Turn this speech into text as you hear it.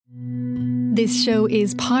This show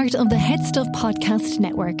is part of the Head Stuff Podcast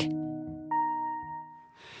Network. Do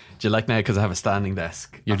you like now because I have a standing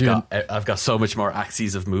desk? I've got so much more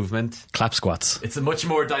axes of movement. Clap squats. It's a much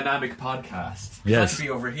more dynamic podcast. Yes. I could be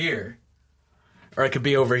over here, or I could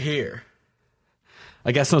be over here.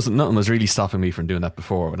 I guess nothing was really stopping me from doing that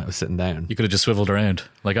before when I was sitting down. You could have just swiveled around.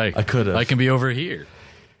 Like I could have. I can be over here.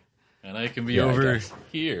 And I can be over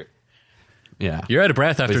here. Yeah. You're out of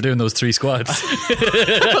breath after doing those 3 squats.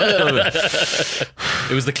 It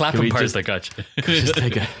was the clapping part that got you. Just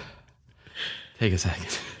take a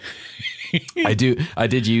second. I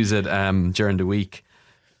did use it during the week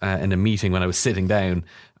in a meeting when I was sitting down,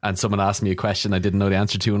 and someone asked me a question I didn't know the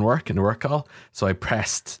answer to in a work call. So I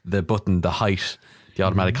pressed the button, the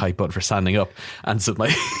automatic height button for standing up. And so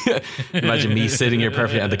imagine me sitting here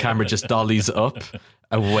perfectly and the camera just dollies up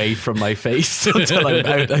away from my face until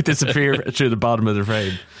I disappear through the bottom of the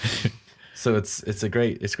frame. So it's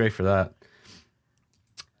great for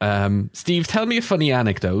that. Steve, tell me a funny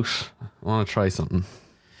anecdote. I want to try something.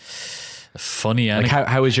 A funny anecdote. Like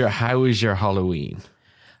how was your Halloween?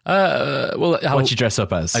 What'd you dress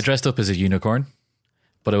up as? I dressed up as a unicorn,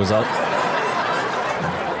 but it was all.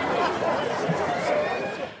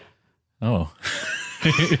 Oh.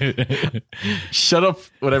 Shut up,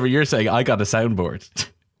 whatever you're saying. I got a soundboard.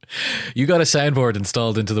 You got a soundboard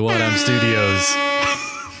installed into the Wadam Studios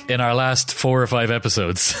in our last 4 or 5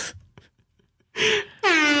 episodes.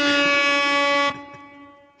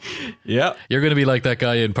 Yeah. You're going to be like that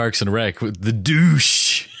guy in Parks and Rec with the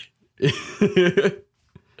douche. Have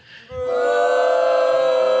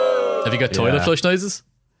you got toilet flush noises?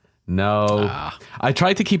 No. I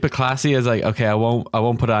tried to keep it classy as like, okay, I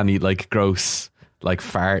won't put any like gross like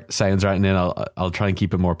fart sounds right now. I'll try and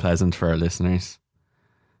keep it more pleasant for our listeners.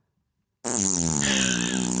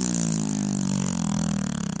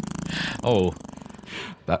 Oh.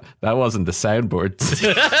 That wasn't the soundboard.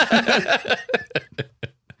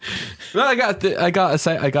 Well, I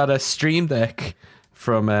got a Stream Deck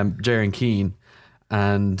from Jerry and Keen,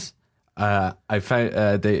 and I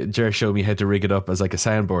found Jerry showed me how to rig it up as like a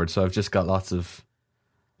soundboard. So I've just got lots of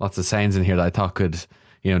sounds in here that I thought could,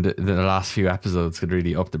 the last few episodes could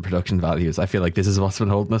really up the production values. I feel like this is what's been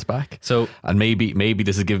holding us back. So, and maybe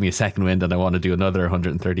this is giving me a second wind, and I want to do another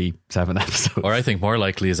 137 episodes. Or I think more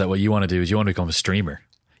likely is that what you want to do is you want to become a streamer.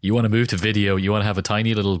 You want to move to video. You want to have a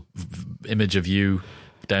tiny little image of you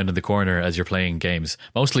down in the corner as you're playing games.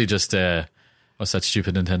 Mostly just what's that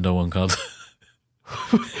stupid Nintendo one called?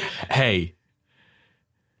 Hey.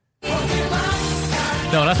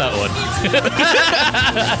 No, not that one.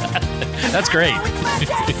 That's great.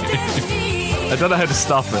 I don't know how to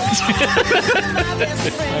stop it.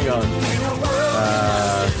 Hang on.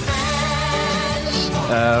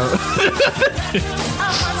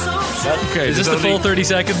 Okay, is this the full 30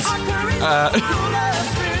 seconds?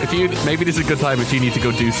 Maybe this is a good time if you need to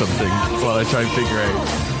go do something while I try and figure out.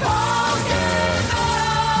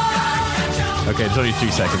 Okay, there's only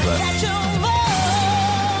 3 seconds left.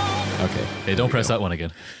 Okay. Hey, don't press that one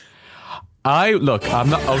again. I'm not.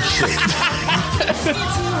 Oh shit.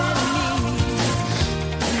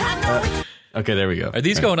 Okay, there we go. Are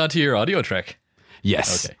these going onto your audio track?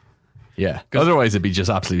 Yes. Okay. Yeah. Otherwise, it'd be just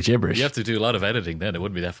absolute gibberish. You have to do a lot of editing then. It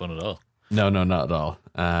wouldn't be that fun at all. No, not at all.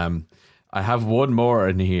 I have one more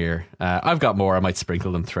in here. I've got more. I might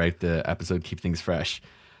sprinkle them throughout the episode, keep things fresh.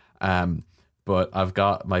 But I've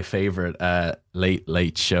got my favorite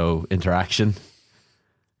late show interaction.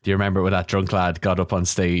 Do you remember when that drunk lad got up on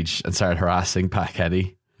stage and started harassing Pat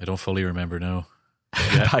Kenny? I don't fully remember, no.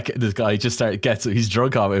 Yeah. This guy just he's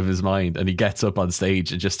drunk out of his mind, and he gets up on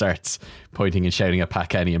stage and just starts pointing and shouting at Pat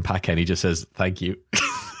Kenny, and Pat Kenny just says, "Thank you."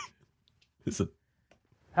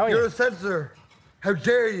 How are you? You're a censor. How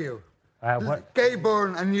dare you? What?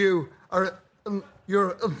 Gayborn and you are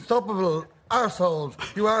you're unstoppable arseholes.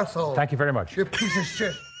 You arseholes. Thank you very much. You piece of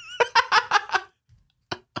shit.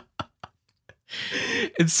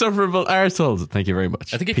 Insufferable arseholes. Thank you very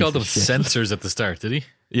much. I think he called them censors at the start, did he?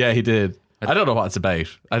 Yeah, he did. I don't know what it's about.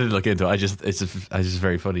 I didn't look into it. It's just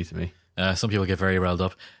very funny to me. Some people get very riled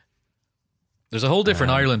up. There's a whole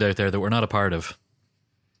different Ireland out there that we're not a part of.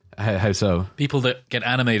 How so? People that get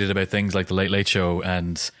animated about things like the Late Late Show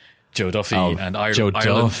and Joe Duffy and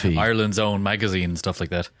Ireland's own magazine and stuff like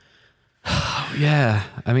that. Yeah,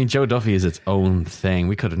 I mean, Joe Duffy is its own thing.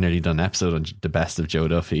 We could have nearly done an episode on the best of Joe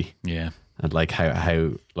Duffy. Yeah. And like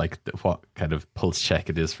how like what kind of pulse check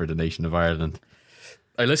it is for the nation of Ireland.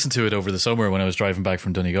 I listened to it over the summer when I was driving back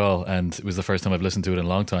from Donegal, and it was the first time I've listened to it in a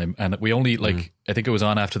long time. And we only I think it was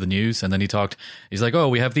on after the news, and then he's like, oh,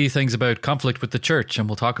 we have these things about conflict with the church, and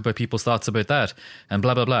we'll talk about people's thoughts about that, and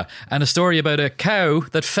blah blah blah, and a story about a cow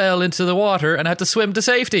that fell into the water and had to swim to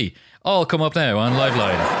safety. All come up now on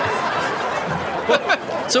Liveline.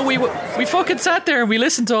 So we fucking sat there and we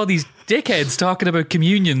listened to all these dickheads talking about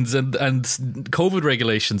communions and COVID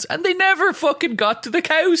regulations, and they never fucking got to the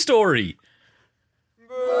cow story.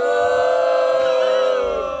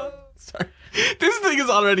 Sorry. This thing is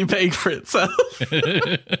already paying for itself.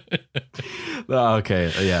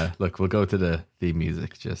 Okay, yeah. Look, we'll go to the theme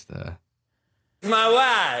music. Just my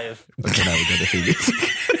wife. Okay, now we go to theme music.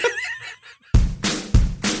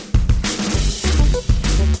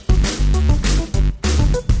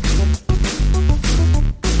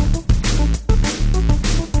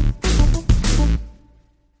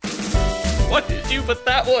 Why did you put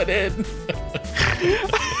that one in?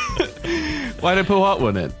 Why did I put what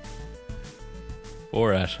one in?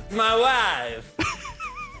 Borat. My wife.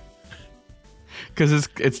 Because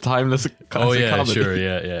it's timeless classic comedy. Sure,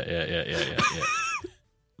 yeah.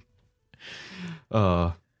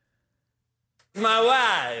 Oh, my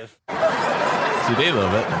wife. see, they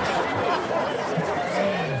love it.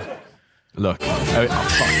 Look, fuck.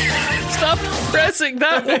 Stop pressing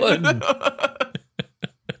that one.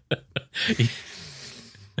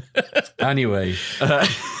 Anyway,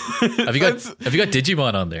 Have you got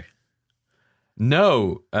Digimon on there?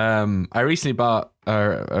 no. I recently bought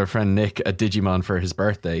our friend Nick a Digimon for his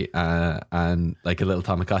birthday, and like a little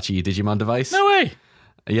Tamagotchi Digimon device. No way.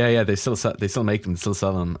 Yeah. They still make them, still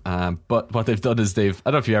sell them. But what they've done is I don't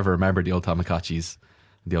know if you ever remember the old Tamagotchis,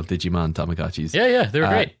 the old Digimon Tamagotchis. Yeah, they were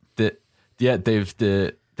great.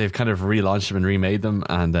 They've kind of relaunched them and remade them,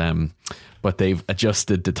 and but they've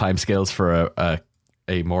adjusted the timescales for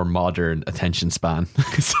a more modern attention span.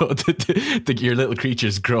 So your little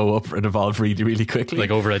creatures grow up and evolve really, really quickly,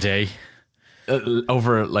 Like over a day.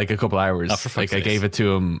 Over like a couple hours. Oh, for fuck's like I sakes. gave it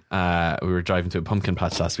to him. We were driving to a pumpkin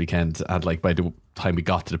patch last weekend, and like by the time we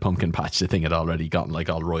got to the pumpkin patch, the thing had already gotten like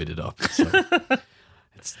all roided up. So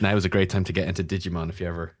now is a great time to get into Digimon if you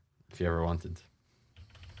ever wanted.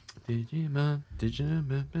 Digimon. It's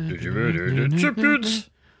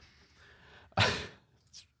a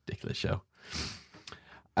ridiculous show.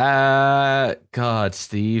 God,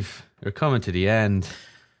 Steve, we're coming to the end.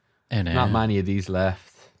 Not many of these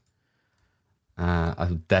left.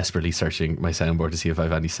 I'm desperately searching my soundboard to see if I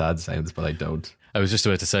have any sad sounds, but I don't. I was just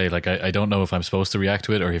about to say, like, I don't know if I'm supposed to react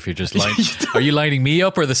to it or if you're just are you lining me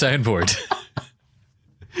up or the soundboard?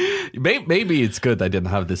 Maybe it's good I didn't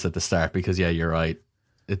have this at the start, because yeah, you're right.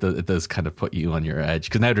 It does kind of put you on your edge,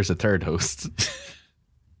 because now there's a third host.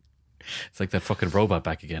 It's like that fucking robot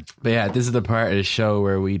back again. But yeah, this is the part of the show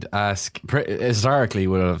where we'd historically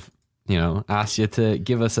would have, asked you to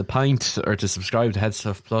give us a pint or to subscribe to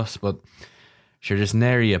Headstuff Plus, but sure, just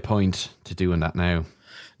nary a point to doing that now.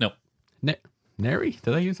 No. Nary?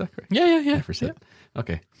 Did I use that correct? Yeah. Never said.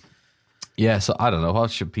 Okay. Yeah, so I don't know.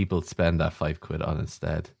 What should people spend that £5 on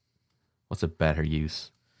instead? What's a better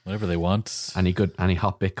use? Whatever they want. Any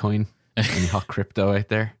hot Bitcoin? Any hot crypto out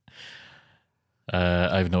there?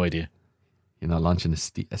 I have no idea. You're not launching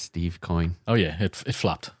a Steve coin. Oh yeah, it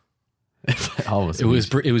flopped. Almost. It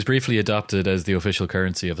was briefly adopted as the official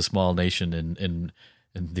currency of a small nation in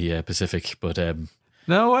the Pacific, but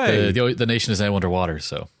no way. The nation is now underwater.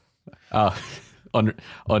 So,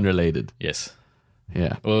 unrelated. Yes.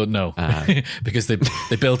 Yeah. Well, no, because they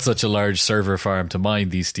built such a large server farm to mine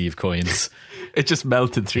these Steve coins. It just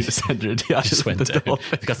melted through the center of the It just went down.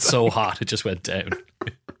 It got so hot, it just went down.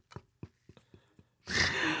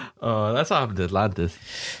 Oh, that's what happened to Atlantis.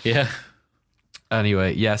 Yeah.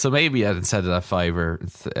 Anyway, yeah, so maybe instead of that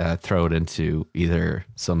 $5, throw it into either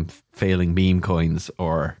some failing meme coins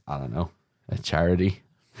or, I don't know, a charity.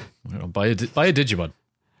 Buy a Digimon.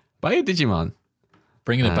 Buy a Digimon.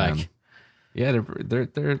 Bringing it back. Yeah,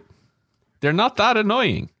 they're not that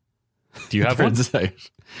annoying. Do you have one? Turns out.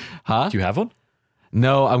 Huh? Do you have one?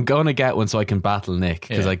 No, I'm going to get one so I can battle Nick,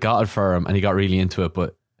 because I got it for him and he got really into it,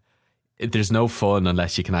 but there's no fun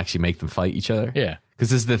unless you can actually make them fight each other. Yeah.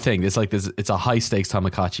 Because this is the thing. It's like it's a high stakes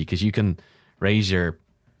Tamagotchi, because you can raise your,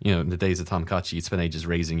 in the days of Tamagotchi, you'd spend ages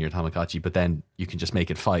raising your Tamagotchi, but then you can just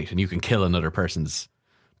make it fight and you can kill another person's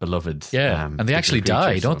beloved. Yeah. And they actually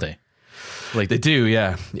die, don't they? Like they do,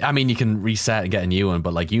 yeah. I mean, you can reset and get a new one,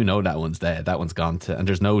 but like that one's dead. That one's gone to, and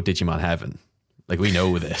there's no Digimon heaven. Like we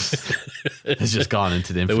know this. It's just gone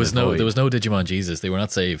into the infinite void. There was no Digimon Jesus. They were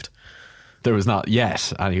not saved. There was not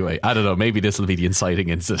yet. Anyway, I don't know. Maybe this will be the inciting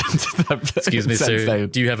incident. Excuse me, sir.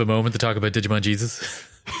 Do you have a moment to talk about Digimon Jesus?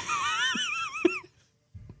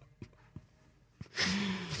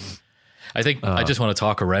 I think I just want to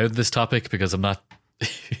talk around this topic because I'm not.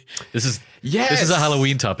 This is Yes. a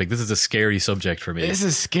Halloween topic. This is a scary subject for me. This is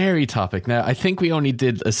a scary topic. Now, I think we only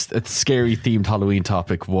did a scary themed Halloween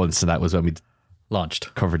topic once, and that was when we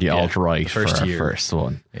Launched. covered the alt-right for first our year. first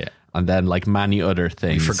one. Yeah. And then, like many other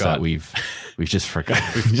things forgot. that we've just forgot.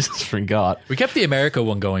 We've just forgot. We kept the America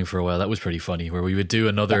one going for a while. That was pretty funny, where we would do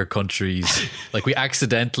another country's. Like we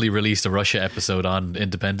accidentally released a Russia episode on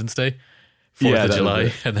Independence Day, 4th Yeah, of that July,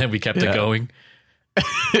 was and then we kept Yeah. it going.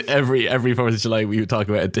 every 4th of July, we would talk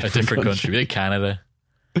about a A different, different country. We did Canada,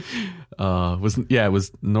 it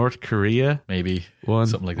was North Korea maybe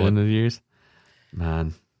something like one that. of the years.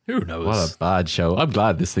 Man, Who knows? what a bad show. I'm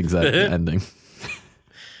glad this thing's ending.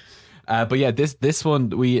 But yeah, this one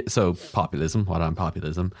populism. What on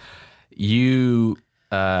populism? You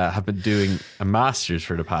have been doing a master's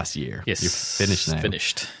for the past year. Yes, You're finished now.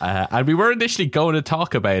 Finished And we were initially going to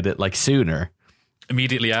talk about it like sooner,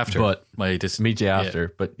 immediately after. But my immediately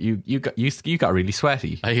after. But you got really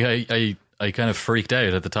sweaty. I kind of freaked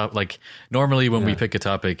out at the top. Like normally when we pick a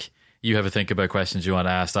topic, you have to think about questions you want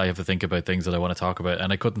to ask. I have to think about things that I want to talk about,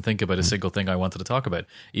 and I couldn't think about a single thing I wanted to talk about,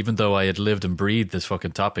 even though I had lived and breathed this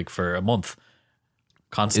fucking topic for a month.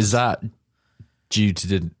 Constant. Is that due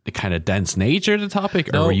to the kind of dense nature of the topic,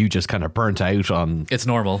 or No. were you just kind of burnt out on? It's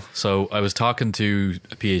normal. So I was talking to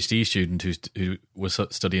a PhD student who was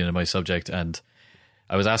studying in my subject, and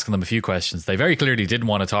I was asking them a few questions. They very clearly didn't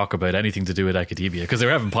want to talk about anything to do with academia because they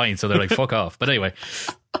were having pints, so they're like, fuck off. But anyway,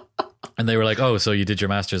 and they were like, oh, so you did your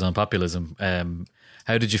master's on populism.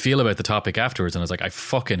 How did you feel about the topic afterwards? And I was like, I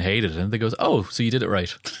fucking hated it. And they goes, oh, so you did it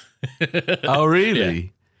right. Oh,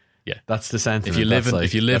 really? Yeah. That's the sentiment. If you live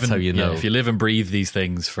That's how you know. if you live and breathe these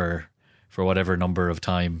things for whatever number of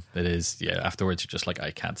time it is, afterwards you're just like,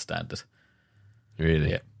 I can't stand it.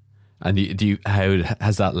 Really? Yeah. And how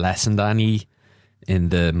has that lessened any in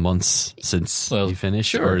the months since you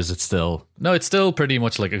finished, sure. or is it still? No, it's still pretty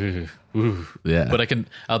much like, Yeah. but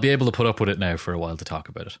I'll be able to put up with it now for a while to talk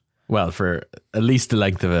about it. Well, for at least the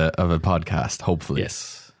length of a podcast, hopefully.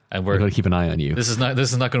 Yes. And We're going to keep an eye on you. this is not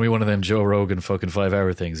going to be one of them Joe Rogan fucking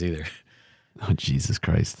 5-hour things either. Oh, Jesus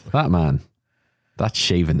Christ. That man. That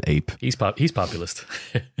shaven ape. He's populist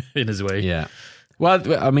in his way. Yeah.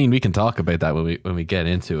 Well, I mean, we can talk about that when we get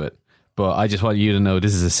into it. But I just want you to know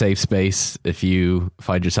this is a safe space. If you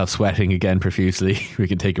find yourself sweating again profusely, we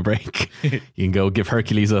can take a break. You can go give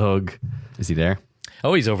Hercules a hug. Is he there?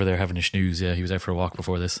 Oh, he's over there having a snooze. Yeah, he was out for a walk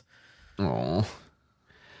before this. Oh.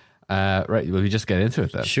 Right. Will we just get into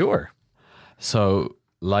it then? Sure. So,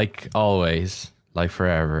 like always, like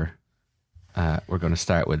forever, we're going to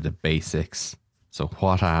start with the basics. So,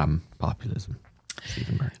 what populism?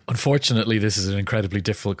 Stephen Byrne. Unfortunately, this is an incredibly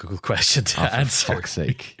difficult question to Oh, for answer. fuck's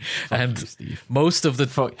sake. And you, Steve. most of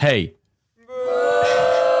the Hey.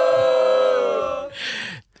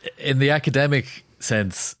 in the academic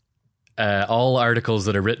sense, all articles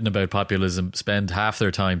that are written about populism spend half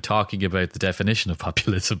their time talking about the definition of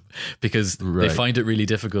populism because they Right. find it really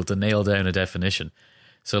difficult to nail down a definition.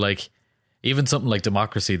 So, like, even something like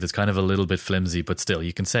democracy that's kind of a little bit flimsy, but still,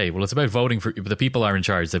 you can say, well, it's about voting for the people are in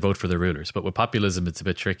charge, they vote for their rulers. But with populism, it's a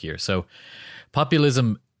bit trickier. So,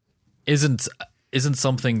 populism isn't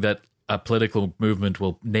something that a political movement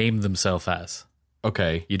will name themselves as.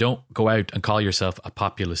 Okay. You don't go out and call yourself a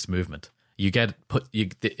populist movement. You get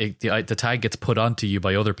the tag gets put onto you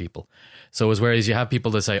by other people. So as whereas you have people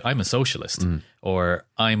that say I'm a socialist or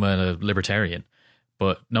I'm a libertarian,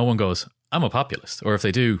 but no one goes I'm a populist. Or if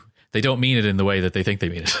they do, they don't mean it in the way that they think they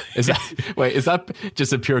mean it. Is that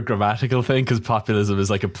just a pure grammatical thing? Because populism is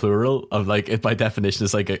like a plural of like it by definition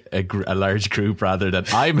is like a large group rather than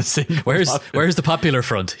I'm a single. Where's the popular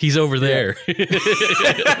front? He's over there.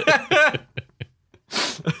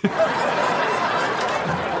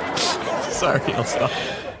 Sorry, I'll stop.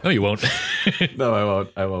 No, you won't. No,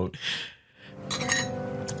 I won't.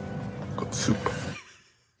 Good soup.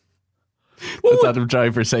 That's Adam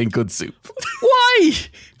Driver saying good soup. Why?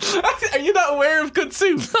 Are you not aware of good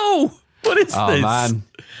soup? No. What is Oh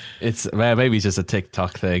this? man, maybe it's just a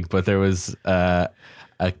TikTok thing, but there was a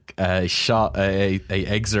excerpt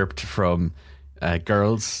from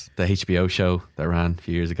Girls, the HBO show that ran a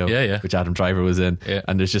few years ago, Yeah. which Adam Driver was in, Yeah.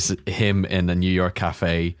 and there's just him in a New York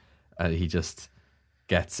cafe, and he just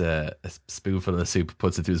gets a spoonful of the soup,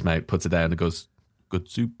 puts it to his mouth, puts it down, and goes, "Good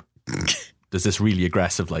soup." There's this really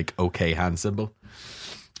aggressive, like, okay hand symbol.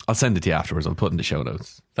 I'll send it to you afterwards. I'll put it in the show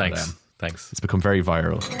notes. Thanks. But, Thanks. it's become very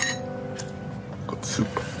viral. Good soup.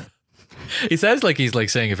 He sounds like he's like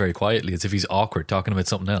saying it very quietly, as if he's awkward talking about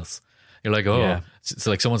something else. You're like, oh, Yeah. it's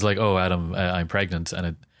like someone's like, oh, Adam, I'm pregnant,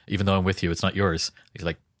 and even though I'm with you, it's not yours. He's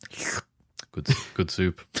like, good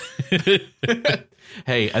soup.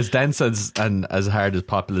 Hey, as dense and as hard as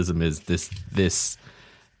populism is, this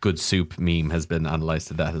good soup meme has been analysed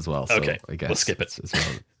to that as well. So Okay, I guess we'll skip it. as well.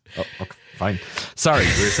 Oh, okay, fine. Sorry,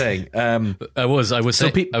 we were saying. I was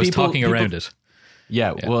talking around it.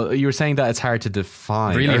 Yeah, well, you were saying that it's hard to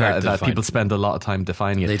define. Really or hard that, to that define. people spend a lot of time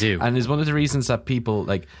defining it. They do. And is one of the reasons that people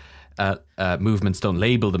like movements don't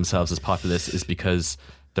label themselves as populist is because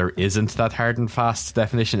there isn't that hard and fast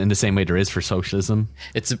definition in the same way there is for socialism.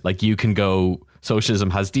 It's Like you can go, socialism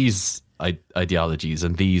has these ideologies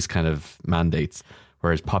and these kind of mandates,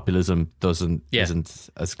 whereas populism isn't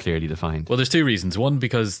as clearly defined. Well, there's two reasons. One,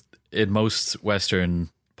 because in most Western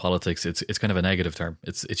politics, it's kind of a negative term.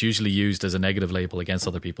 It's usually used as a negative label against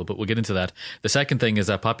other people, but we'll get into that. The second thing is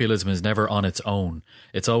that populism is never on its own.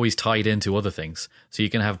 It's always tied into other things. So you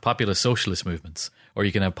can have populist socialist movements, or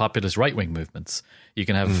you can have populist right-wing movements. You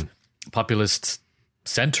can have populist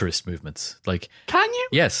centrist movements. Like, Can you?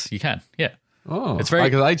 yes, you can. Yeah. Oh, It's very-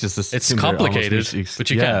 I just It's assumed they're almost complicated, mutually but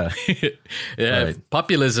you can. Yeah, Right.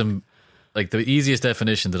 populism, like the easiest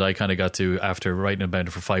definition that I kind of got to after writing about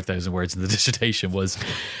it for 5,000 words in the dissertation was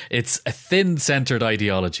it's a thin-centered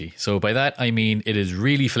ideology. So by that, I mean it is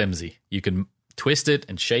really flimsy. You can twist it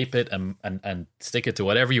and shape it and stick it to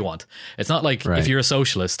whatever you want. It's not like Right. if you're a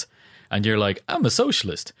socialist and you're like, I'm a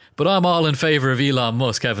socialist, but I'm all in favor of Elon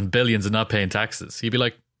Musk having billions and not paying taxes. You'd be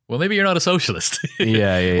like, well, maybe you're not a socialist.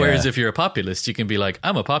 Yeah. Whereas if you're a populist, you can be like,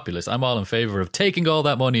 I'm a populist. I'm all in favor of taking all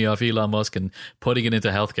that money off Elon Musk and putting it into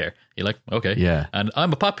healthcare. You're like, okay. Yeah. And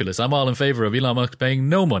I'm a populist. I'm all in favor of Elon Musk paying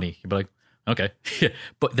no money. You'd be like, okay.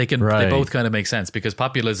 But they Right. both kind of make sense because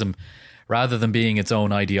populism, rather than being its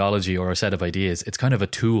own ideology or a set of ideas, it's kind of a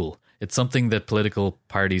tool. It's something that political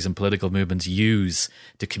parties and political movements use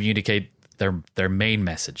to communicate their main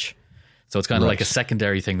message. So it's kind of Right. like a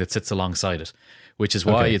secondary thing that sits alongside it, which is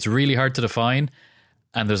why it's really hard to define.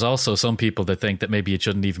 And there's also some people that think that maybe it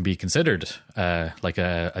shouldn't even be considered like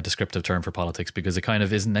a descriptive term for politics because it kind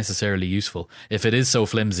of isn't necessarily useful. If it is so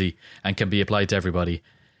flimsy and can be applied to everybody,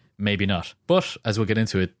 maybe not. But as we'll get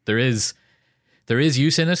into it, there is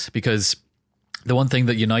use in it because the one thing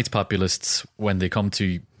that unites populists when they come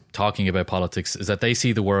to talking about politics is that they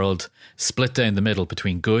see the world split down the middle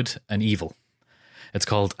between good and evil. It's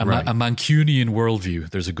called a Mancunian worldview.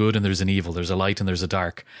 There's a good and there's an evil. There's a light and there's a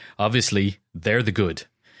dark. Obviously, they're the good,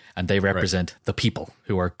 and they represent the people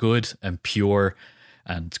who are good and pure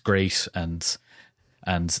and great. And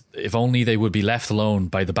if only they would be left alone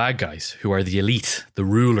by the bad guys, who are the elite, the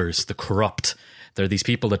rulers, the corrupt. They're these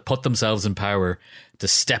people that put themselves in power to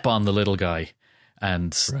step on the little guy,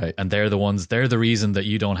 and they're the ones. They're the reason that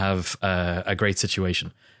you don't have a great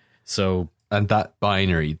situation. So. And that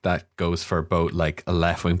binary, that goes for both like a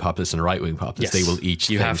left-wing populist and a right-wing populist. Yes. They will each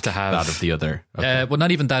You think have to have that of the other. Okay. Well,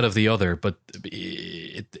 not even that of the other, but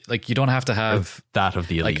like you don't have to have that of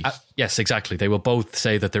the elite. yes, exactly. They will both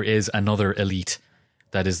say that there is another elite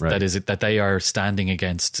that they are standing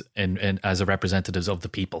against in as a representatives of the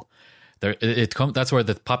people. That's where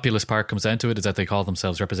the populist part comes down to it, is that they call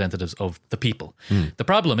themselves representatives of the people. The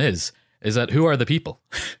problem is that who are the people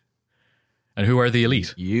and who are the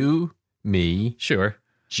elite? You, me, Sure,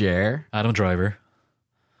 Jer, Adam Driver.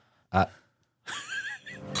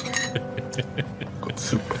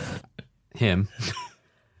 him,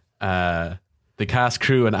 the cast,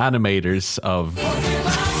 crew, and animators of,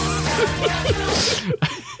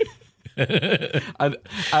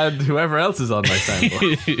 and whoever else is on my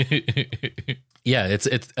soundboard. Yeah,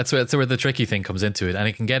 that's where the tricky thing comes into it, and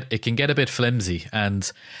it can get a bit flimsy,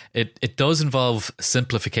 and it does involve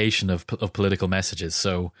simplification of political messages.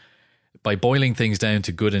 So by boiling things down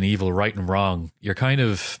to good and evil, right and wrong, you're kind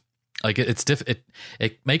of like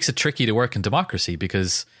it makes it tricky to work in democracy,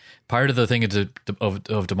 because part of the thing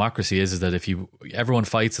of democracy is that if everyone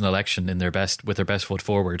fights an election with their best foot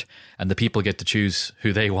forward, and the people get to choose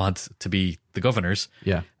who they want to be the governors.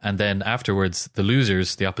 Yeah. And then afterwards, the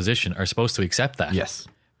losers, the opposition, are supposed to accept that. Yes.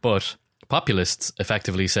 But populists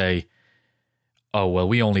effectively say, oh, well,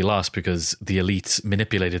 we only lost because the elites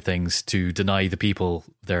manipulated things to deny the people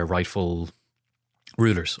their rightful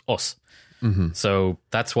rulers, us. Mm-hmm. So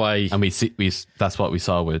that's why... And that's what we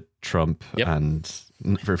saw with Trump. Yep. And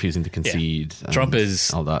refusing to concede. Yeah. Trump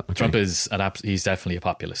is all that. Okay. Trump is he's definitely a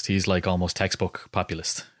populist. He's like almost textbook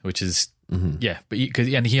populist, which is but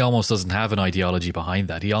he almost doesn't have an ideology behind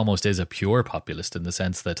that. He almost is a pure populist in the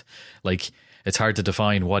sense that, like, it's hard to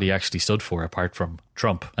define what he actually stood for apart from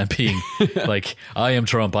Trump and being like, I am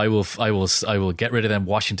Trump. I will get rid of them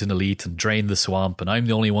Washington elite and drain the swamp, and I'm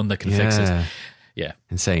the only one that can fix it. Yeah.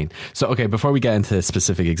 Insane. So, okay, before we get into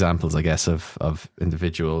specific examples, I guess, of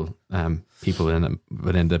individual people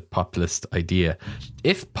within the populist idea,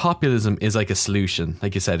 if populism is like a solution,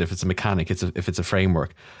 like you said, if it's a mechanic, if it's a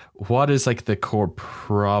framework, what is like the core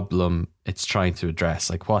problem it's trying to address?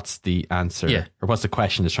 Like, what's the answer? Yeah. Or what's the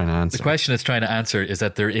question it's trying to answer? The question it's trying to answer is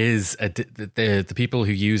that there is the people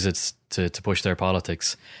who use it to push their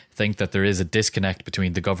politics think that there is a disconnect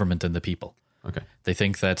between the government and the people. Okay. They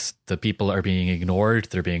think that the people are being ignored,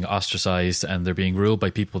 they're being ostracized, and they're being ruled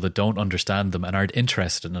by people that don't understand them and aren't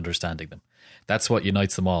interested in understanding them. That's what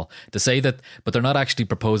unites them all. To say that, but they're not actually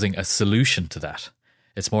proposing a solution to that.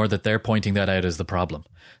 It's more that they're pointing that out as the problem.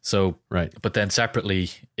 So, right. But then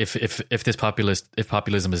separately, if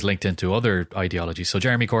populism is linked into other ideologies, so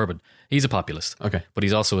Jeremy Corbyn, he's a populist, okay, but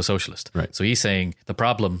he's also a socialist. Right. So he's saying the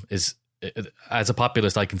problem is, as a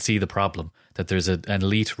populist, I can see the problem that there's an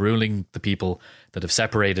elite ruling the people that have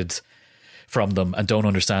separated from them and don't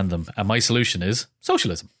understand them. And my solution is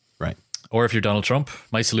socialism. Right. Or if you're Donald Trump,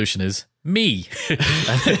 my solution is me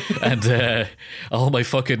and all my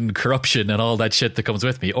fucking corruption and all that shit that comes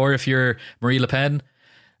with me. Or if you're Marine Le Pen,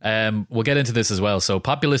 we'll get into this as well. So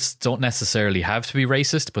populists don't necessarily have to be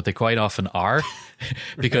racist, but they quite often are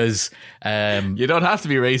because you don't have to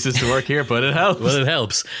be racist to work here, but it helps. Well, it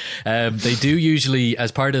helps. They do usually,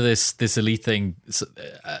 as part of this elite thing,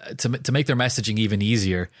 to make their messaging even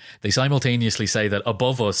easier, they simultaneously say that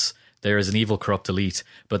above us there is an evil, corrupt elite,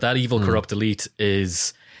 but that evil, corrupt elite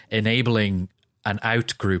is enabling an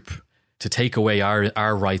out group to take away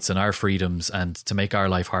our rights and our freedoms and to make our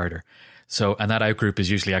life harder. So, and that out group is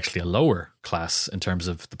usually actually a lower class in terms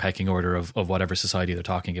of the pecking order of whatever society they're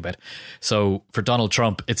talking about. So for Donald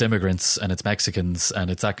Trump, it's immigrants and it's Mexicans and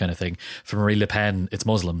it's that kind of thing. For Marine Le Pen, it's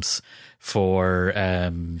Muslims. For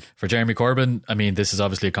Jeremy Corbyn, I mean, this is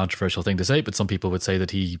obviously a controversial thing to say, but some people would say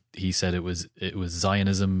that he said it was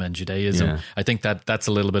Zionism and Judaism. Yeah. I think that's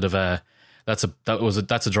a little bit of a that's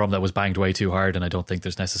a drum that was banged way too hard, and I don't think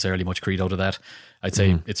there's necessarily much credo to that. I'd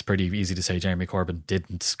say it's pretty easy to say Jeremy Corbyn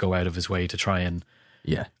didn't go out of his way to try and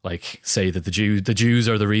say that the Jews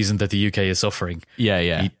are the reason that the UK is suffering. He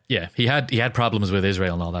had problems with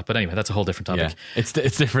Israel and all that, but anyway, that's a whole different topic. It's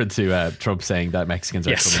different to Trump saying that Mexicans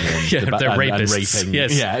are coming in, they're rapists. And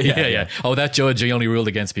raping. Yes. Oh, that judge he only ruled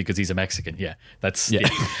against because he's a Mexican.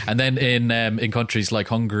 And then in countries like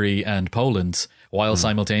Hungary and Poland, while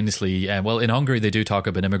simultaneously, in Hungary they do talk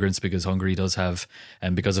about immigrants because Hungary does have,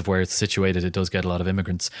 and because of where it's situated, it does get a lot of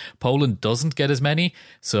immigrants. Poland doesn't get as many,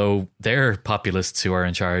 so they're populists who are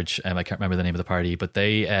in charge. I can't remember the name of the party, but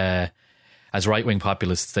they, as right-wing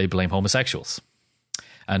populists, they blame homosexuals.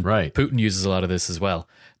 And Putin uses a lot of this as well.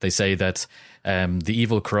 They say that the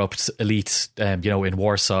evil, corrupt elite, in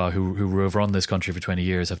Warsaw, who have run this country for 20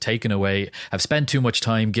 years, have spent too much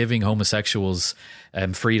time giving homosexuals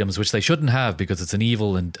freedoms, which they shouldn't have because it's an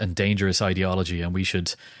evil and dangerous ideology, and we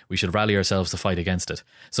should rally ourselves to fight against it.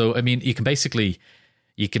 So, I mean, you can basically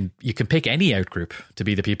you can pick any outgroup to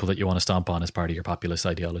be the people that you want to stomp on as part of your populist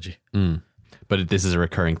ideology. But this is a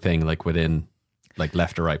recurring thing, like within like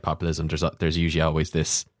left or right populism. There's usually always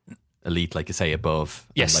this elite, like you say, above.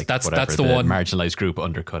 Yes, like that's the one. Marginalized group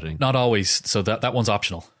undercutting. Not always. So that one's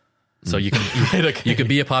optional. So you can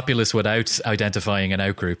be a populist without identifying an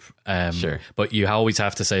outgroup. Sure. But you always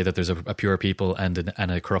have to say that there's a pure people and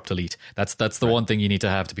a corrupt elite. That's the one thing you need to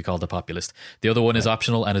have to be called a populist. The other one is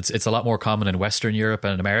optional, and it's a lot more common in Western Europe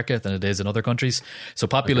and in America than it is in other countries. So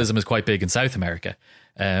populism is quite big in South America.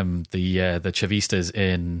 The Chavistas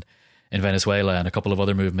in Venezuela and a couple of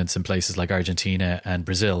other movements in places like Argentina and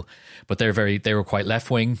Brazil, but they were quite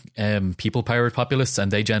left-wing, people-powered populists,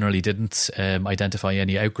 and they generally didn't identify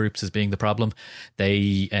any outgroups as being the problem.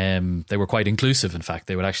 They were quite inclusive. In fact,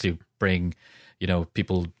 they would actually bring,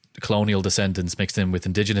 people, colonial descendants mixed in with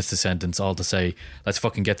indigenous descendants, all to say, let's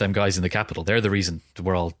fucking get them guys in the capital. They're the reason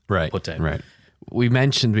we're all put down. Right. We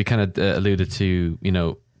kind of alluded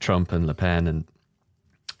to, Trump and Le Pen and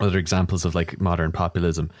other examples of like modern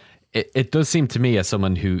populism. It does seem to me, as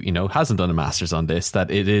someone who, hasn't done a master's on this, that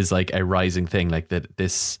it is like a rising thing, like that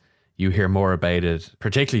this, you hear more about it,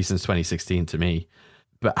 particularly since 2016 to me.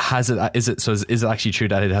 But is it actually true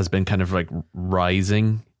that it has been kind of like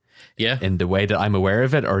rising in the way that I'm aware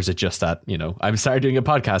of it? Or is it just that, I started doing a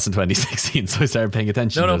podcast in 2016, so I started paying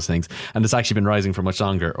attention to those things, and it's actually been rising for much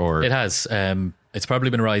longer? Or it has. It's probably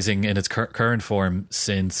been rising in its current form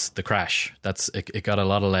since the crash. It got a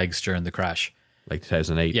lot of legs during the crash. Like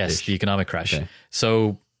 2008. Yes, the economic crash. Okay.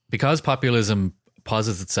 So because populism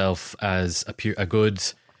posits itself as a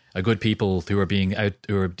good people who are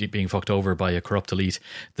being fucked over by a corrupt elite,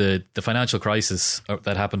 the financial crisis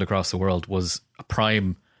that happened across the world was a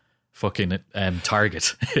prime fucking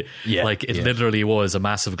target. Yeah, Like it literally was a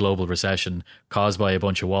massive global recession caused by a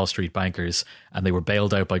bunch of Wall Street bankers, and they were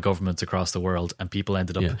bailed out by governments across the world, and people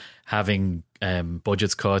ended up having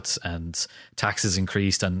budgets cut and taxes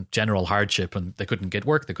increased and general hardship, and they couldn't get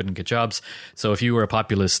work, they couldn't get jobs. So if you were a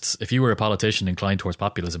populist, if you were a politician inclined towards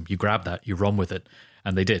populism, you grab that, you run with it.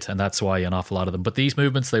 And they did, and that's why an awful lot of them. But these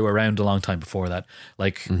movements, they were around a long time before that.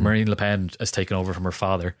 Like Marine Le Pen has taken over from her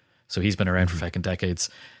father, so he's been around for fucking decades.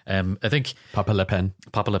 I think Papa Le Pen.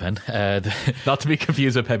 Not to be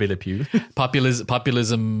confused with Pepe Le Pew.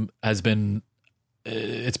 Populism has been.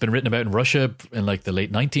 It's been written about in Russia in like the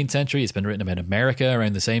late 19th century. It's been written about in America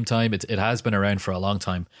around the same time. It has been around for a long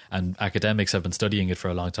time, and academics have been studying it for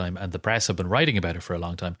a long time, and the press have been writing about it for a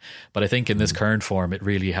long time. But I think in this current form, it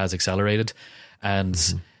really has accelerated. And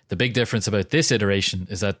the big difference about this iteration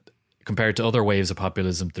is that compared to other waves of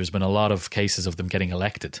populism, there's been a lot of cases of them getting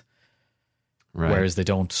elected, whereas they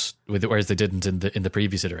didn't in the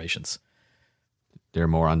previous iterations. They're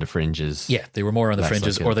more on the fringes. Yeah, they were more on the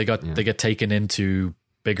fringes, like or they get taken into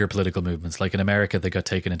bigger political movements. Like in America, they got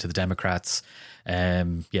taken into the Democrats.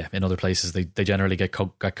 In other places, they generally got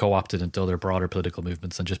co-opted into other broader political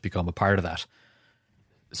movements and just become a part of that.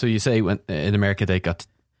 So you say when in America they got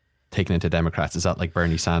taken into Democrats, is that like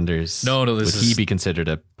Bernie Sanders? No, would he be considered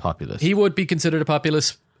a populist? He would be considered a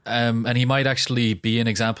populist. And he might actually be an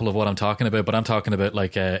example of what I'm talking about, but I'm talking about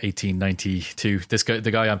like 1892. The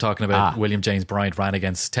guy I'm talking about, William James Bryant, ran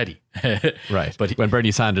against Teddy. Right, but when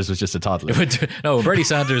Bernie Sanders was just a toddler. No, Bernie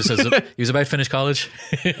Sanders he was about to finish college.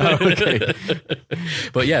 Okay.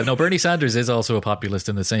 But yeah, no, Bernie Sanders is also a populist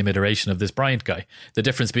in the same iteration of this Bryant guy. The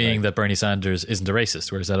difference being that Bernie Sanders isn't a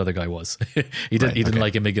racist, whereas that other guy was. He didn't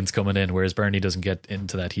like immigrants coming in, whereas Bernie doesn't get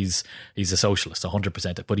into that. He's a socialist,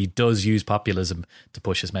 100%. But he does use populism to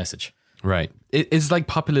push his message. Right. Is like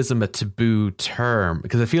populism a taboo term?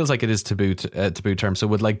 Because it feels like it is taboo term. So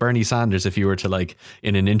would like Bernie Sanders, if you were to like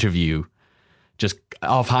in an interview just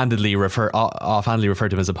offhandedly refer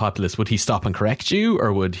to him as a populist, would he stop and correct you,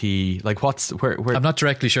 or would he like where I'm not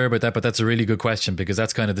directly sure about that, but that's a really good question, because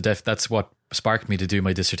that's kind of that's what sparked me to do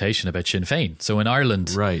my dissertation about Sinn Féin. So in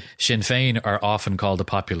Ireland, right, Sinn Féin are often called a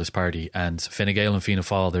populist party, and Fine Gael and Fianna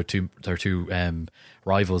Fáil, they're two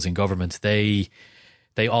rivals in government.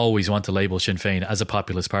 They always want to label Sinn Féin as a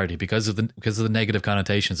populist party because of the negative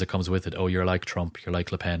connotations that comes with it. Oh, you're like Trump, you're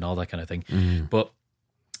like Le Pen, all that kind of thing.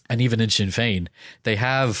 And even in Sinn Féin, they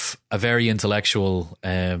have a very intellectual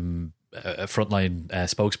frontline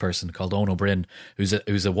spokesperson called Eoin Ó Broin,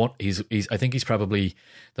 I think he's probably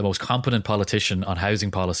the most competent politician on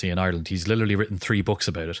housing policy in Ireland. He's literally written 3 books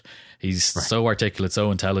about it. He's so articulate,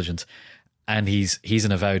 so intelligent. And he's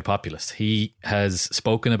an avowed populist. He has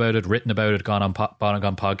spoken about it, written about it, gone on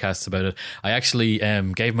podcasts about it. I actually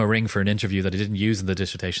gave him a ring for an interview that I didn't use in the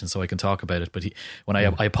dissertation, so I can talk about it. But when I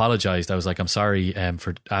apologized, I was like, I'm sorry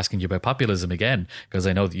for asking you about populism again, because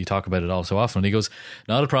I know that you talk about it all so often. And he goes,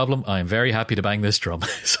 not a problem. I'm very happy to bang this drum.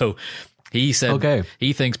 So he said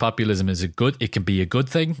he thinks populism is it can be a good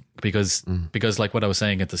thing because like what I was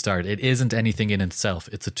saying at the start, it isn't anything in itself.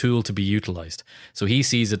 It's a tool to be utilized. So he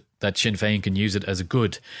sees it that Sinn Féin can use it as a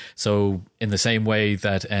good. So in the same way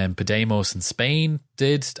that Podemos in Spain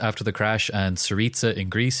did after the crash, and Syriza in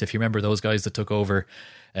Greece, if you remember those guys that took over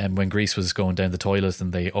when Greece was going down the toilet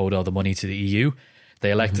and they owed all the money to the EU,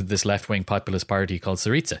 they elected this left-wing populist party called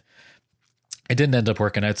Syriza. It didn't end up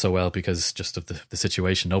working out so well because just of the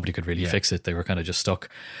situation. Nobody could really fix it. They were kind of just stuck.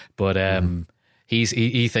 But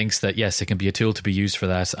he thinks that, yes, it can be a tool to be used for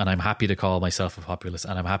that. And I'm happy to call myself a populist.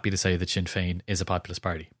 And I'm happy to say that Sinn Féin is a populist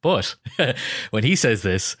party. But when he says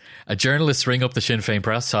this, a journalist ring up the Sinn Féin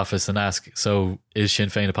press office and ask, so is Sinn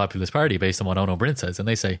Féin a populist party based on what Eoin Ó Broin says? And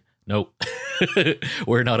they say, no,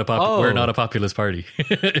 we're not a populist party.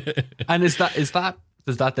 And does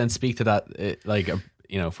that then speak to that,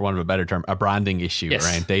 for want of a better term, a branding issue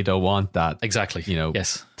around they don't want that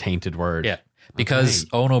tainted word. Yeah, because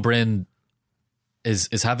Eoin Ó Broin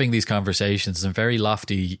is having these conversations and very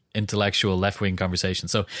lofty intellectual left-wing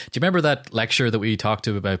conversations. So do you remember that lecture that we talked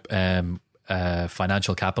to about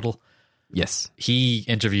financial capital? Yes. He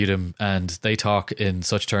interviewed him, and they talk in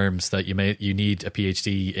such terms that you need a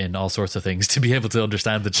PhD in all sorts of things to be able to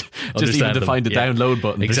understand it. Just even to find the download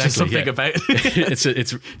button. Exactly. There's just something about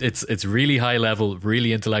it. It's really high level,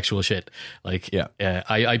 really intellectual shit.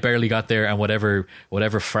 I barely got there, and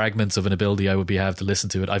whatever fragments of an ability I would have to listen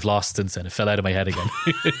to it, I've lost since then. It fell out of my head again.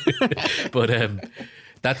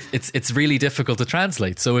 But it's really difficult to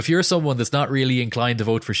translate. So if you're someone that's not really inclined to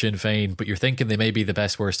vote for Sinn Féin, but you're thinking they may be the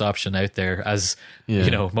best worst option out there, as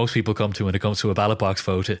most people come to when it comes to a ballot box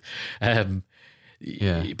vote,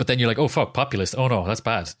 Yeah. But then you're like, oh fuck, populist. Oh no, that's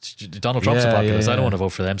bad. Donald Trump's a populist. I don't want to vote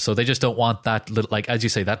for them. So they just don't want that little, like as you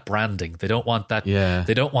say, that branding. They don't want that. Yeah.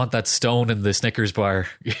 They don't want that stone in the Snickers bar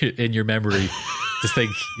in your memory to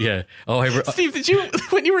think, yeah. Oh, Steve, did you,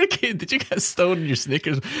 when you were a kid, did you get a stone in your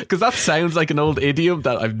Snickers? Because that sounds like an old idiom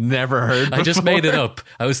that I've never heard before. I just made it up.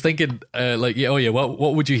 I was thinking,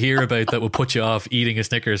 what would you hear about that would put you off eating a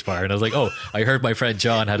Snickers bar? And I was like, oh, I heard my friend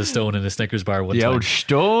John had a stone in a Snickers bar one the time. old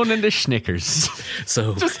stone in the Snickers.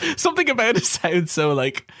 So just something about it sounds so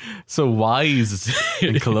wise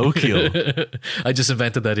and colloquial. I just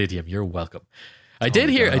invented that idiom. You're welcome. I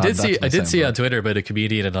did see on Twitter about a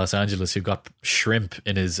comedian in Los Angeles who got shrimp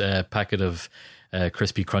in his packet of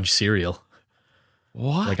Crispy Crunch cereal.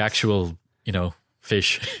 What? Like actual,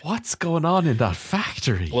 fish. What's going on in that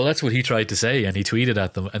factory? Well, that's what he tried to say, and he tweeted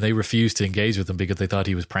at them, and they refused to engage with him because they thought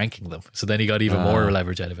he was pranking them. So then he got even more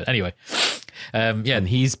leverage out of it. Anyway, and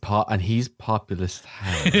he's populist.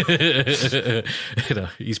 How?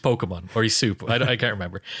 He's Pokemon or he's soup. I can't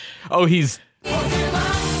remember. Oh, he's.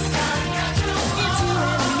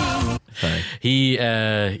 Sorry.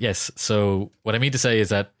 Yes. So what I mean to say is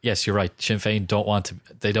that yes, you're right. Sinn Féin don't want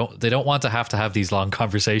to have these long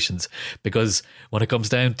conversations, because when it comes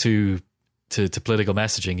down to political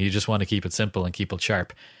messaging, you just want to keep it simple and keep it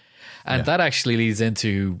sharp, and that actually leads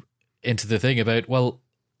into the thing about, well,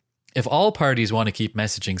 if all parties want to keep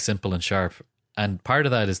messaging simple and sharp, and part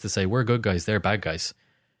of that is to say we're good guys, they're bad guys,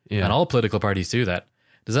 and all political parties do that,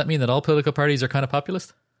 does that mean that all political parties are kind of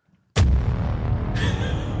populist?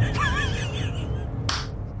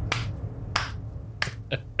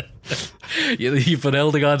 You've been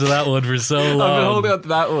holding on to that one for so long. I've been holding on to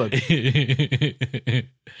that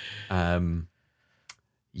one.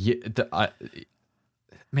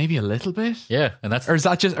 Maybe a little bit. Yeah, and that's, or is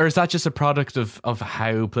that just a product of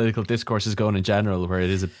how political discourse is going in general, where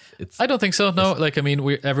it's. I don't think so. No, like I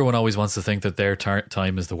mean, everyone always wants to think that their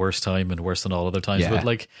time is the worst time and worse than all other times. But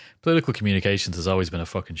like political communications has always been a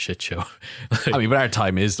fucking shit show. I mean, but our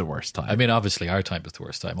time is the worst time. I mean, obviously, our time is the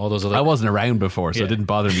worst time. All those other. I wasn't around before, so it didn't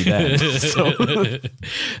bother me then.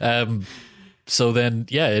 So then,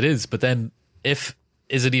 yeah, it is. But then,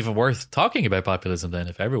 is it even worth talking about populism then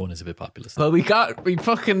if everyone is a bit populist? Well,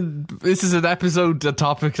 this is an episode, a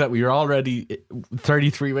topic that we are already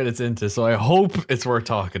 33 minutes into, so I hope it's worth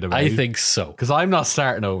talking about. I think so. Because I'm not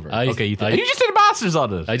starting over. You just did a master's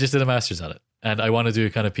on it. I just did a master's on it. And I want to do a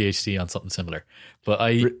kind of PhD on something similar.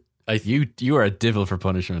 But you are a devil for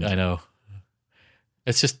punishment. I know.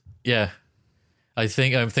 It's just, yeah. I'm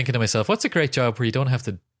thinking to myself, what's a great job where you don't have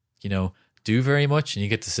to, do very much, and you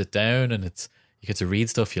get to sit down and you get to read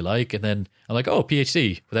stuff you like, and then I'm like, oh,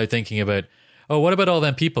 PhD, without thinking about, oh, what about all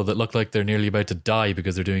them people that look like they're nearly about to die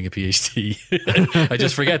because they're doing a PhD? I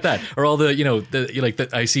just forget that. Or all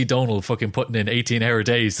I see Donald fucking putting in 18-hour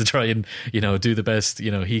days to try and, do the best,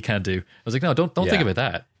 he can do. I was like, no, don't think about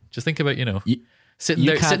that. Just think about, sitting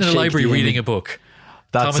in a library reading a book.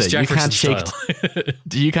 That's Thomas it. Jefferson style.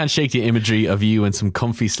 You can't shake the imagery of you in some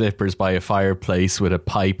comfy slippers by a fireplace with a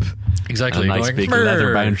pipe. Exactly. And a nice big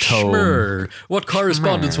leather-bound tome. What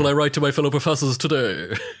correspondence will I write to my fellow professors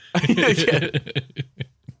today?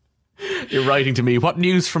 You're writing to me, what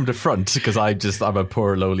news from the front? Because I'm a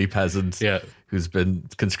poor lowly peasant who's been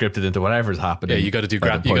conscripted into whatever's happening. Yeah, you got to do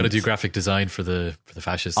graphic design for the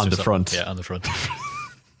fascists on the front. Yeah, on the front.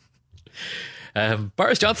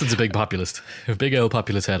 Boris Johnson's a big populist, a big old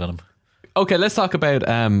populist head on him. Okay, let's talk about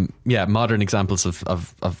modern examples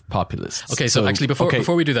of populists. Okay, so actually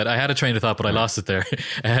before we do that, I had a train of thought, but I lost it there.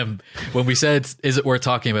 When we said, is it worth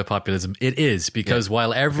talking about populism? It is, because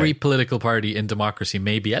while every political party in democracy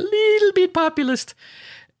may be a little bit populist,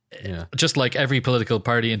 just like every political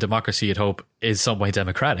party in democracy, you'd hope, is some way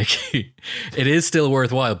democratic, it is still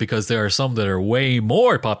worthwhile, because there are some that are way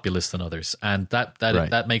more populist than others, and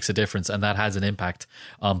that makes a difference, and that has an impact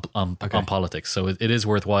on politics. So it is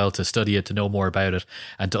worthwhile to study it, to know more about it,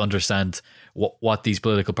 and to understand what these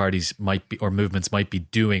political parties might be, or movements might be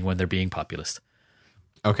doing when they're being populist.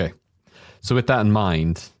 Okay, so with that in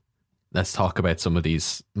mind, let's talk about some of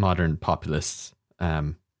these modern populist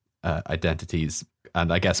identities.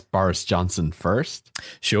 And I guess Boris Johnson first.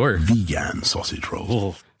 Sure. Vegan sausage rolls.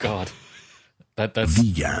 Oh, God. That's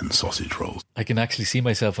vegan sausage rolls. I can actually see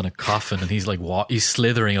myself in a coffin, and he's like, he's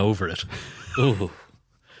slithering over it. Oh,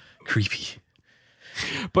 creepy.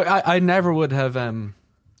 But I never would have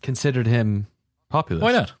considered him populist.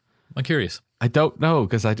 Why not? I'm curious. I don't know,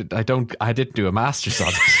 because I didn't do a master's on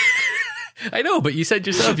it. I know, but you said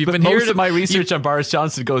yourself you've been most hearing of my research on Boris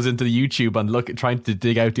Johnson goes into the YouTube and trying to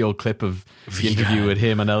dig out the old clip of the interview with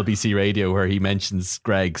him on LBC Radio where he mentions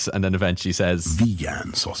Greggs and then eventually says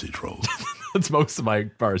vegan sausage rolls. That's most of my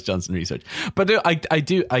Boris Johnson research. But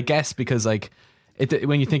I guess because like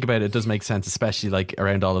when you think about it, it does make sense, especially like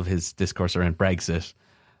around all of his discourse around Brexit,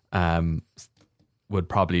 would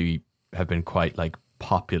probably have been quite like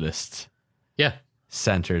populist Yeah.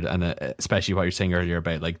 centered, and especially what you're saying earlier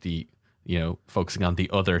about like the, you know, focusing on the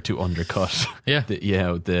other to undercut Yeah.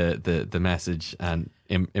 the message, and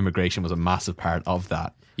immigration was a massive part of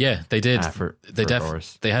that. Yeah, they did. For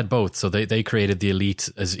Boris. They had both. So they created the elite,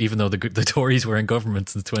 as even though the Tories were in government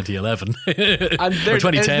since 2011 And or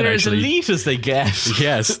 2010 they're actually. as elite as they get.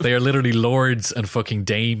 Yes, they are literally lords and fucking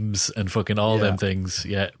dames and fucking all Yeah. them things.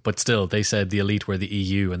 Yeah, but still, they said the elite were the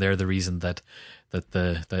EU, and they're the reason that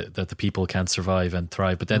the people can't survive and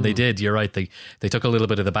thrive. But then they did. You're right. They took a little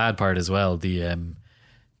bit of the bad part as well. The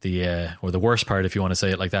or the worst part, if you want to say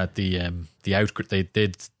it like that. The out they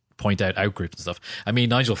did point out outgroups and stuff. I mean,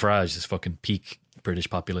 Nigel Farage is fucking peak British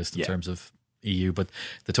populist in terms of EU, but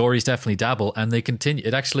the Tories definitely dabble, and they continue.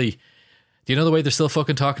 It actually, do you know the way they're still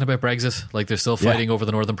fucking talking about Brexit? Like they're still fighting over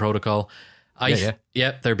the Northern Protocol.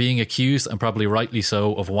 Yeah, they're being accused, and probably rightly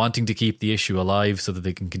so, of wanting to keep the issue alive so that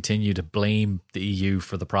they can continue to blame the EU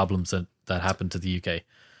for the problems that happened to the UK.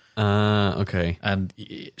 Okay. And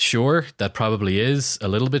sure, that probably is a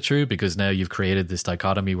little bit true, because now you've created this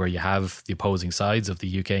dichotomy where you have the opposing sides of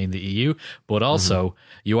the UK and the EU, but also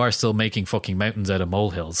you are still making fucking mountains out of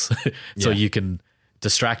molehills so you can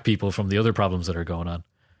distract people from the other problems that are going on.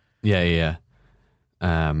 Yeah.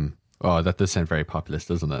 Oh, that does sound very populist,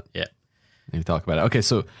 doesn't it? Yeah. You talk about it. Okay,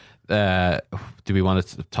 so do we want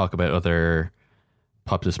to talk about other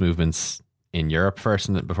populist movements in Europe first,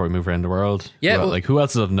 and before we move around the world? Yeah, who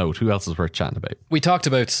else is of note? Who else is worth chatting about? We talked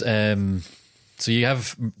about so you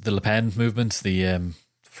have the Le Pen movement, the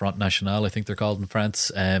Front National, I think they're called in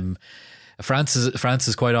France. France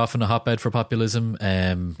is quite often a hotbed for populism.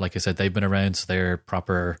 Like I said, they've been around, so they're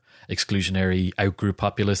proper exclusionary outgroup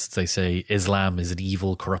populists. They say Islam is an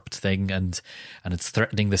evil, corrupt thing, and it's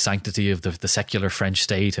threatening the sanctity of the secular French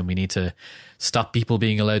state, and we need to stop people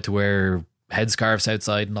being allowed to wear headscarves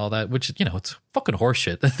outside and all that, which, you know, it's fucking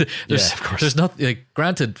horseshit. There's not, like,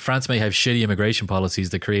 granted, France may have shitty immigration policies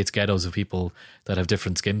that creates ghettos of people that have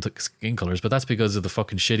different skin colors, but that's because of the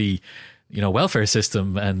fucking shitty, you know, welfare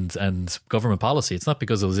system and government policy. It's not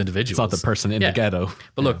because of those individuals. It's not the person in the ghetto.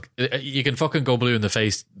 But look, you can fucking go blue in the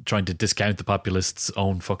face trying to discount the populists'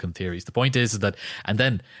 own fucking theories. The point is that, and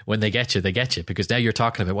then when they get you, because now you're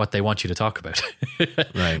talking about what they want you to talk about,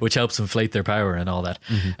 right? Which helps inflate their power and all that.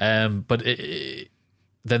 But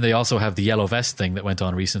then they also have the yellow vest thing that went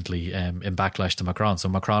on recently in backlash to Macron. So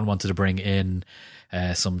Macron wanted to bring in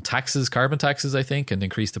some taxes, carbon taxes, I think, and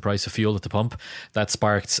increase the price of fuel at the pump. That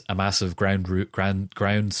sparked a massive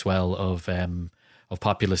groundswell of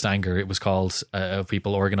populist anger. It was called of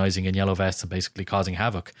people organising in yellow vests and basically causing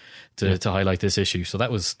havoc to highlight this issue. So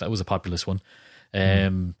that was a populist one.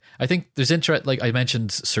 I think there's interest, like I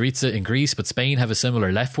mentioned Syriza in Greece, but Spain have a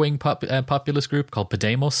similar left-wing populist group called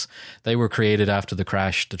Podemos. They were created after the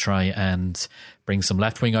crash to try and bring some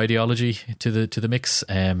left-wing ideology to the mix.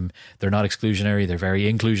 They're not exclusionary, they're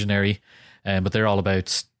very inclusionary, but they're all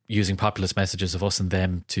about using populist messages of us and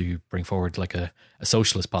them to bring forward like a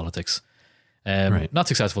socialist politics. Not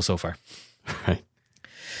successful so far. Right.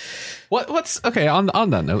 What's okay on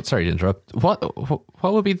that note? Sorry to interrupt. What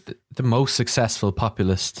would be the most successful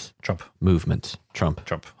populist movement? Trump,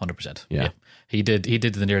 100%. Yeah. He did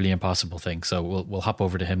the nearly impossible thing. So we'll hop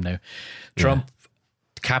over to him now. Trump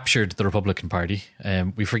captured the Republican Party.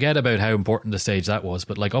 We forget about how important the stage that was,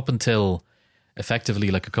 but like up until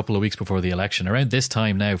effectively like a couple of weeks before the election, around this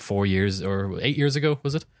time now, 4 years or 8 years ago,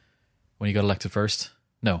 was it when he got elected first?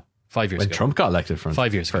 No. 5 years when ago. Trump got elected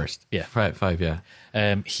 5 years first. Yeah. Five, yeah.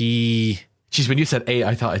 Jeez, when you said 8,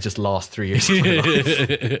 I thought I just lost 3 years of my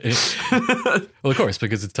life. Well, of course,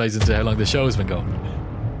 because it ties into how long the show has been going.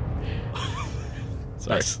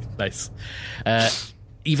 Nice.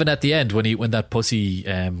 Even at the end, when that pussy,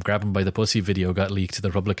 grab him by the pussy video got leaked,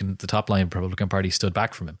 the top line Republican Party stood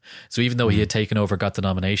back from him. So even though he had taken over, got the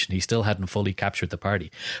nomination, he still hadn't fully captured the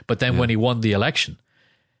party. But then when he won the election,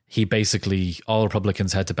 he basically, all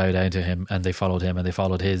Republicans had to bow down to him, and they followed him, and they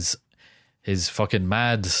followed his fucking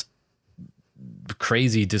mad,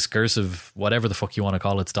 crazy, discursive, whatever the fuck you want to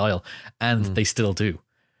call it, style. And they still do.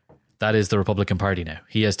 That is the Republican Party now.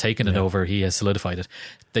 He has taken it over. He has solidified it.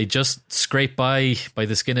 They just scrape by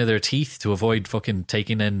the skin of their teeth to avoid fucking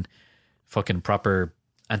taking in fucking proper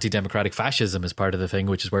anti-democratic fascism as part of the thing,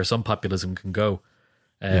 which is where some populism can go.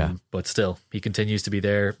 But still, he continues to be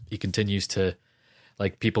there. He continues to,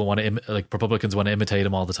 like, people want to, like, Republicans want to imitate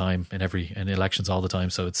him all the time in elections all the time.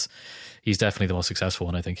 So he's definitely the most successful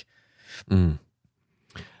one, I think.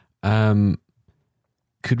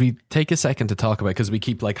 Could we take a second to talk about, because we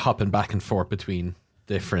keep like hopping back and forth between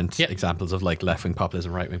different Yeah. examples of like left-wing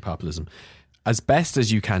populism, right-wing populism. As best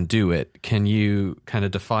as you can do it, can you kind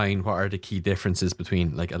of define what are the key differences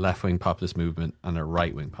between like a left-wing populist movement and a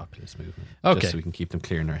right-wing populist movement? Okay. Just so we can keep them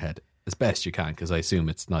clear in our head. As best you can, because I assume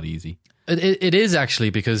it's not easy. It is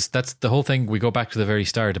actually, because that's the whole thing. We go back to the very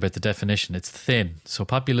start about the definition. It's thin. So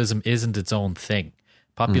populism isn't its own thing.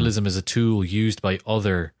 Populism is a tool used by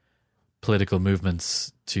other political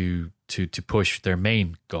movements to push their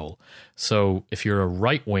main goal. So if you're a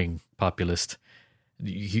right-wing populist,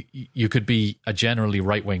 you could be a generally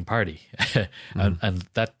right-wing party, and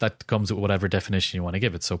that comes with whatever definition you want to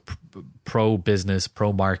give it. So pro-business,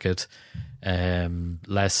 pro-market,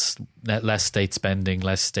 less state spending,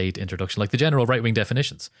 less state introduction, like the general right-wing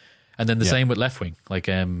definitions. And then the same with left-wing, like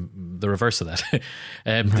the reverse of that.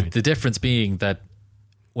 The difference being that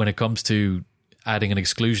when it comes to adding an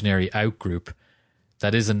exclusionary out-group,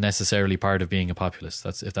 that isn't necessarily part of being a populist.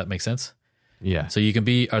 That's, if that makes sense. Yeah. So you can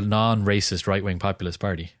be a non-racist right-wing populist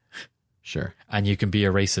party, Sure. and you can be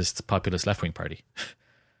a racist populist left-wing party.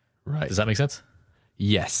 Right. Does that make sense?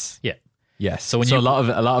 Yes. Yeah. Yes. So when a you-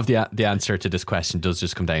 lot of the answer to this question does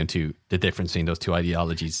just come down to the difference between those two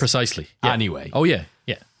ideologies. Precisely. Yeah. Anyway. Oh yeah.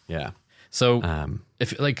 Yeah. Yeah. So Um,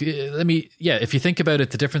 if if you think about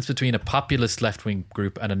it, the difference between a populist left-wing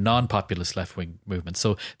group and a non-populist left-wing movement.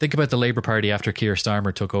 So think about the Labour Party after Keir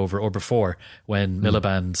Starmer took over, or before, when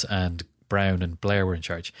Miliband and Brown and Blair were in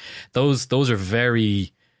charge. Those are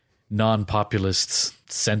very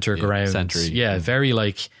non-populist, centre ground. centre-y. Yeah, very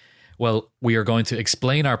like, well, we are going to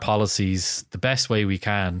explain our policies the best way we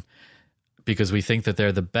can because we think that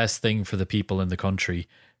they're the best thing for the people in the country.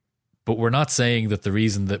 But we're not saying that the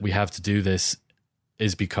reason that we have to do this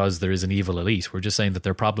is because there is an evil elite. We're just saying that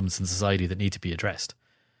there are problems in society that need to be addressed.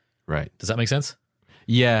 right. Does that make sense?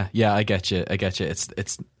 Yeah. Yeah. I get you.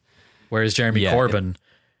 It's Whereas Jeremy Yeah, Corbyn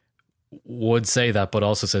would say that, but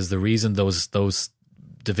also says the reason those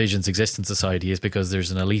divisions exist in society is because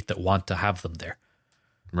there's an elite that want to have them there.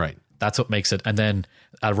 right. That's what makes it. And then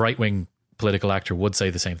a right-wing political actor would say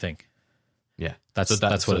the same thing. Yeah. That's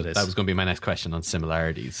what it is. That was going to be my next question on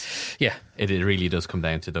similarities. Yeah. It really does come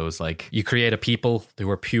down to those like, You create a people who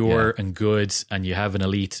are pure and good, and you have an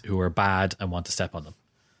elite who are bad and want to step on them.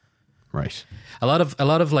 right. A lot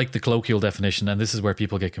of like the colloquial definition, and this is where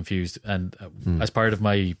people get confused. And as part of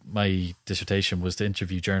my dissertation was to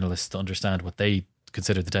interview journalists to understand what they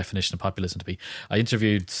consider the definition of populism to be. I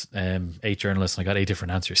interviewed 8 journalists and I got 8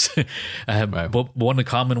 different answers. Wow. But one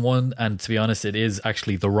common one, and to be honest, it is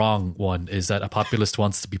actually the wrong one, is that a populist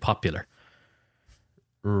wants to be popular.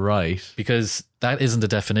 Right. Because that isn't a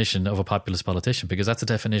definition of a populist politician, because that's a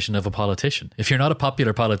definition of a politician. If you're not a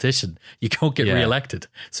popular politician, you don't get Yeah. reelected.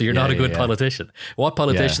 So you're not a good yeah. politician. What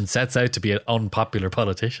politician Yeah. sets out to be an unpopular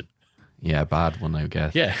politician? Yeah. Bad one, I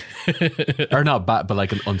guess. Yeah. Or not bad, but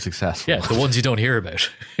like an unsuccessful. Yeah, the ones you don't hear about.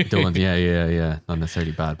 The ones, yeah. Not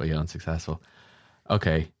necessarily bad, but yeah, unsuccessful.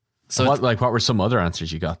 Okay. So So what were some other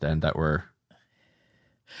answers you got then that were?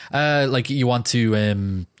 like you want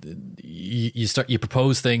to you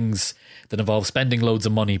propose things that involve spending loads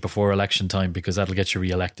of money before election time because that'll get you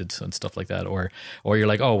re-elected and stuff like that, or you're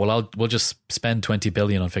like, oh well, we'll just spend 20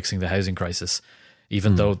 billion on fixing the housing crisis,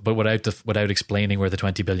 even though, but without explaining where the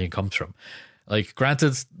 20 billion comes from. Like,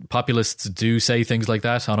 granted, populists do say things like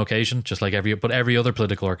that on occasion, just like every other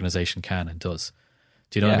political organization can and does.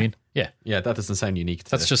 Do you know what I mean? Yeah. Yeah, that doesn't sound unique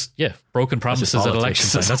to That's just broken promises at election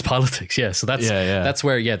time. That's politics. Yeah, so that's that's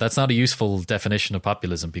where that's not a useful definition of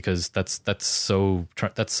populism, because that's so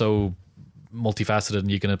multifaceted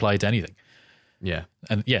and you can apply it to anything. Yeah.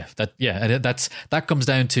 And that comes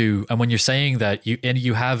down to, and when you're saying that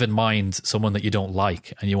you have in mind someone that you don't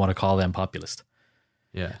like and you want to call them populist.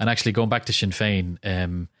 Yeah. And actually, going back to Sinn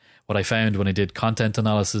Féin, what I found when I did content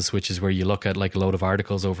analysis, which is where you look at like a load of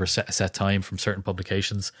articles over a set time from certain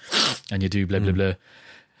publications, and you do blah blah blah.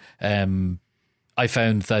 I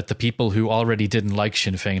found that the people who already didn't like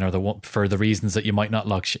Sinn Féin are for the reasons that you might not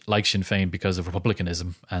like Sinn Féin, because of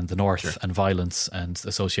republicanism and the North and violence and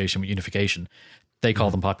association with unification. They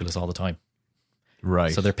call them populists all the time.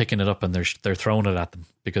 Right. So they're picking it up and they're throwing it at them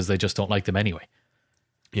because they just don't like them anyway.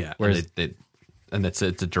 Yeah. Whereas and it's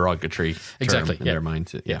a derogatory term Exactly, in yeah. their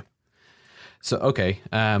mind. Yeah. So, okay.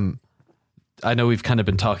 I know we've kind of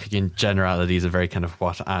been talking in generalities, a very kind of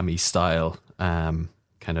what Amy style, kind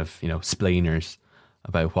of, splainers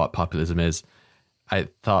about what populism is. I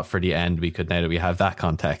thought for the end we could, now that we have that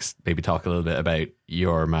context, maybe talk a little bit about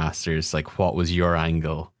your masters. Like, what was your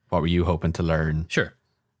angle? What were you hoping to learn? Sure.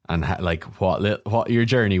 And what your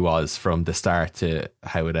journey was from the start to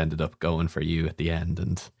how it ended up going for you at the end.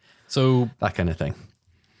 And So that kind of thing.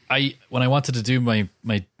 When I wanted to do my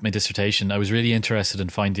dissertation, I was really interested in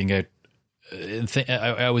finding out.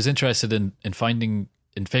 I was interested in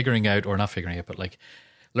figuring out, or not figuring out, but like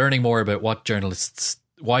learning more about why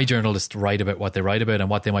journalists write about what they write about and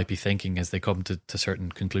what they might be thinking as they come to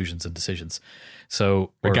certain conclusions and decisions.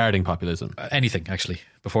 So regarding populism, anything actually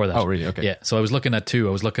before that. Oh, really? Okay. Yeah. So I was looking at two.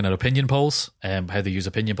 I was looking at opinion polls, how they use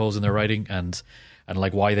opinion polls in their writing, and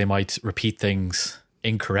like why they might repeat things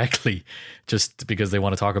incorrectly just because they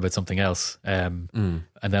want to talk about something else. And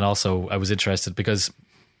then also I was interested because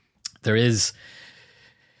there's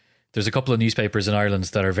a couple of newspapers in Ireland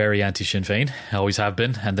that are very anti-Sinn Féin, always have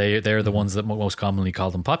been, and they're the ones that most commonly call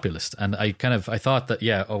them populist. And I thought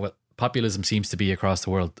that populism seems to be across the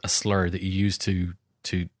world a slur that you use to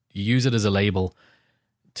use it as a label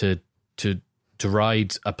to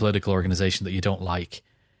deride a political organization that you don't like.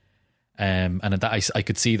 And I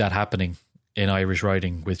could see that happening in Irish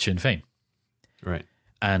writing with Sinn Féin. Right.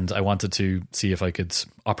 And I wanted to see if I could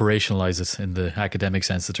operationalize it in the academic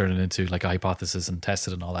sense to turn it into like a hypothesis and test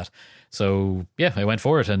it and all that. So yeah, I went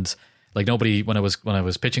for it. And like nobody, when I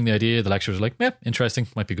was pitching the idea, the lecturers were like, yeah, interesting,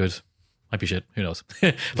 might be good, might be shit, who knows?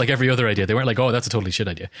 Like every other idea. They weren't like, oh, that's a totally shit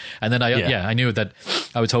idea. And then I knew that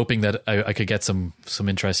I was hoping that I could get some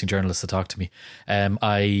interesting journalists to talk to me.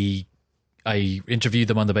 I interviewed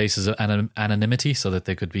them on the basis of anonymity so that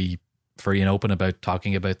they could be free and open about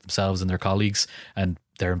talking about themselves and their colleagues and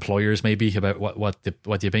their employers maybe about what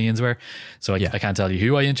the opinions were. So I can't tell you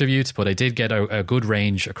who I interviewed, but I did get a good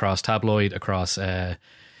range across tabloid, across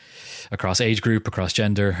age group, across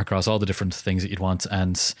gender, across all the different things that you'd want.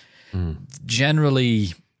 And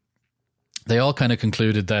generally they all kind of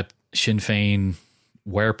concluded that Sinn Féin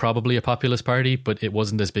were probably a populist party, but it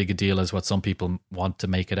wasn't as big a deal as what some people want to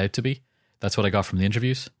make it out to be. That's what I got from the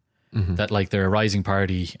interviews. That like they're a rising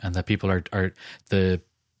party and that people like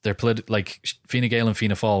Fine Gael and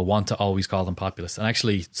Fianna Fáil want to always call them populist, and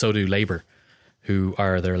actually so do Labour, who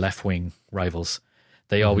are their left wing rivals.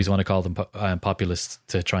 They always want to call them populist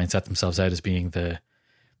to try and set themselves out as being the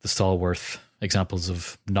stalwart examples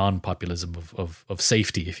of non-populism, of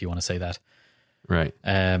safety, if you want to say that. Right.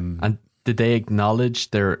 And did they acknowledge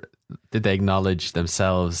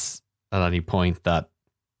themselves at any point that,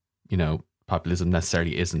 you know, populism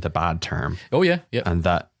necessarily isn't a bad term? Oh yeah.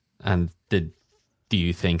 Do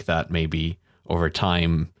you think that maybe over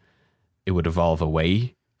time it would evolve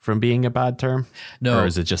away from being a bad term? No. Or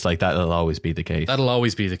is it just like that'll always be the case? That'll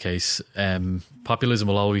always be the case. Populism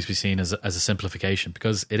will always be seen as a simplification,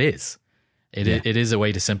 because it is. It is a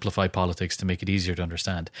way to simplify politics to make it easier to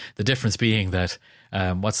understand. The difference being that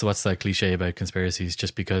what's that cliche about conspiracies?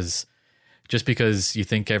 Just because you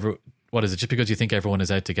think just because you think everyone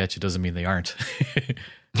is out to get you doesn't mean they aren't.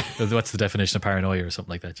 What's the definition of paranoia or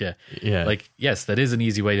something like that? Yeah. Like, yes, that is an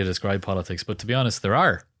easy way to describe politics, but to be honest, there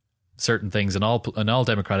are certain things in all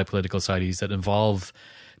democratic political societies that involve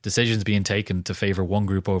decisions being taken to favor one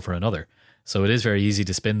group over another. So it is very easy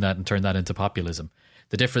to spin that and turn that into populism.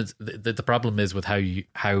 The difference, the problem is with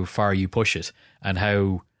how far you push it and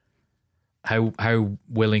how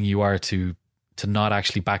willing you are to not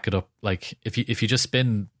actually back it up. Like if you just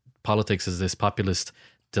spin politics as this populist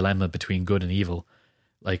dilemma between good and evil,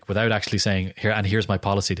 like without actually saying here's my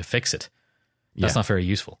policy to fix it, that's not very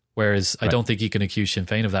useful. Whereas I don't think you can accuse Sinn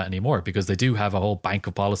Féin of that anymore, because they do have a whole bank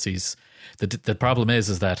of policies. The problem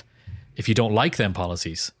is that if you don't like them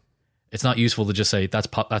policies, it's not useful to just say that's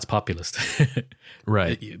populist.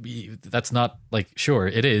 Right. That's not, like, sure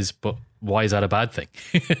it is, but why is that a bad thing?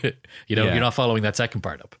 You're not following that second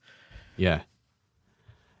part up. Yeah.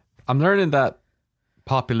 I'm learning that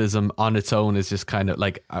populism on its own is just kind of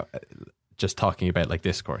like just talking about like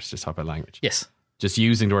discourse, just talk about language. Yes. Just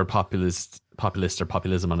using the word populist or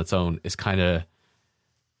populism on its own is kind of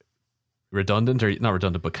redundant, or not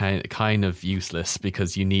redundant, but kind of useless,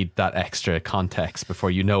 because you need that extra context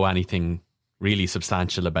before you know anything really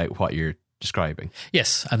substantial about what you're describing.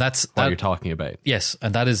 Yes, and that's what you're talking about. Yes,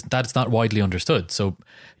 and that's not widely understood. So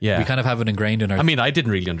we kind of have it ingrained in our. I mean, I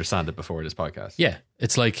didn't really understand it before this podcast. Yeah,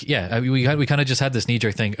 it's like we kind of just had this knee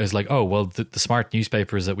jerk thing. It was like, oh well, the smart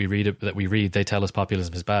newspapers that we read, they tell us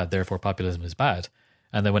populism is bad, therefore populism is bad.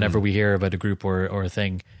 And then whenever we hear about a group or a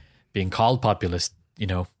thing being called populist,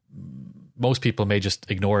 most people may just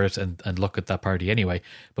ignore it and look at that party anyway.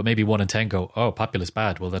 But maybe 1 in 10 go, oh, populist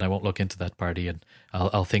bad. Well, then I won't look into that party and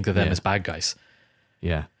I'll think of them as bad guys.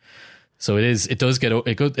 Yeah. So it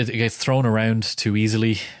gets thrown around too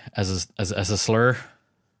easily as a slur.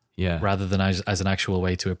 Yeah. Rather than as an actual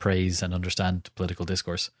way to appraise and understand political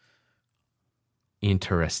discourse.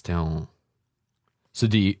 Interesting. So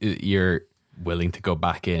willing to go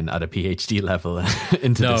back in at a PhD level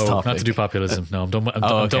into this No, topic. not to do populism. No, I'm done.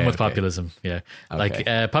 I'm done with populism. Yeah, like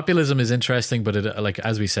populism is interesting, but it, like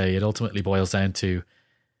as we say, it ultimately boils down to,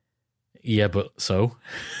 yeah, but so.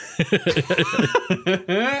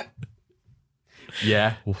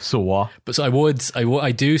 Yeah. So what? But so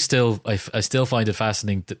I still find it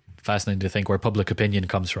fascinating to think where public opinion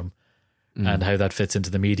comes from. And how that fits into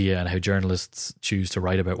the media and how journalists choose to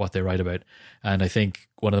write about what they write about. And I think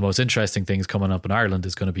one of the most interesting things coming up in Ireland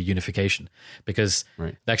is going to be unification, because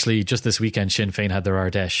actually just this weekend Sinn Féin had their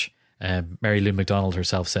Ardèche. Mary Lou McDonald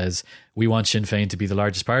herself says, we want Sinn Féin to be the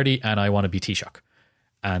largest party and I want to be Taoiseach.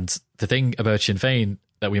 And the thing about Sinn Féin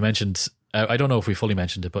that we mentioned, I don't know if we fully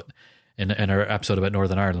mentioned it, but in our episode about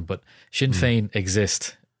Northern Ireland, but Sinn Féin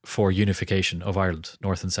exist for unification of Ireland,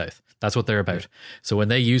 North and South. That's what they're about. So when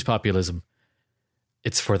they use populism,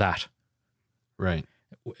 it's for that. Right.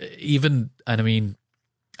 And I mean,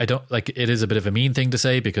 I don't like, it is a bit of a mean thing to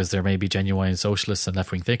say because there may be genuine socialists and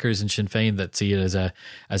left-wing thinkers in Sinn Féin that see it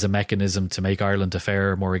as a mechanism to make Ireland a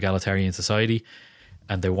fairer, more egalitarian society.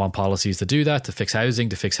 And they want policies to do that, to fix housing,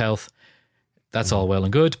 to fix health. That's all well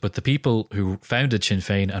and good. But the people who founded Sinn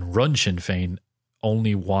Féin and run Sinn Féin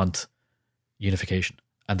only want unification.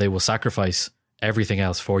 And they will sacrifice everything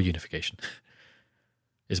else for unification,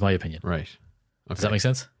 is my opinion. Right. Okay. Does that make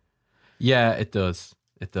sense? Yeah, it does.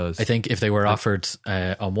 It does. I think if they were offered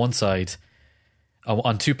on one side,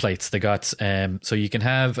 on two plates, they got, so you can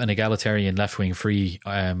have an egalitarian left-wing free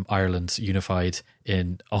Ireland unified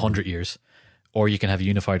in 100 years, or you can have a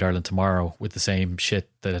unified Ireland tomorrow with the same shit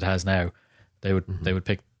that it has now. They would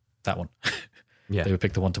pick that one. Yeah. They would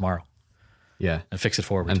pick the one tomorrow. Yeah. And fix it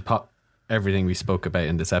forward. And everything we spoke about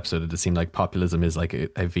in this episode, it just seemed like populism is like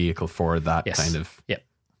a vehicle for that kind of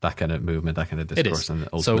that kind of movement, that kind of discourse, and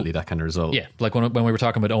ultimately that kind of result. Yeah, like when we were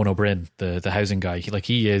talking about Owen O'Brien, the housing guy,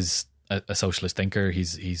 he is a socialist thinker.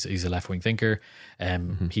 He's a left wing thinker.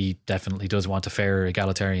 He definitely does want a fair,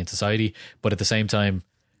 egalitarian society, but at the same time,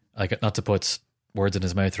 like, not to put words in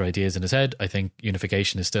his mouth or ideas in his head, I think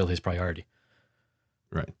unification is still his priority.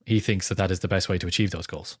 Right. He thinks that is the best way to achieve those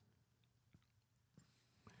goals.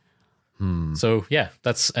 So yeah,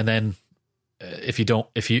 and then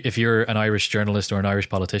if you're an Irish journalist or an Irish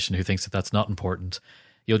politician who thinks that that's not important,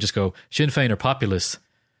 you'll just go, Sinn Féin are populist.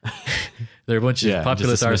 They're a bunch of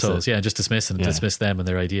populist arseholes. Yeah, and just dismiss them and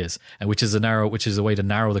their ideas, and which is a way to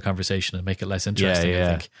narrow the conversation and make it less interesting. I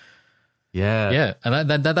think. Yeah,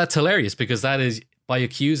 and that's hilarious, because that is, by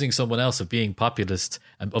accusing someone else of being populist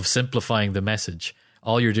and of simplifying the message.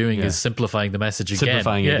 All you're doing is simplifying the message again.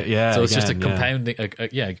 Simplifying it, So it's just a compounding.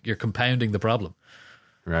 You're compounding the problem.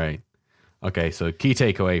 Right. Okay. So key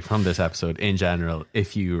takeaway from this episode in general: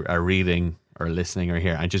 if you are reading or listening or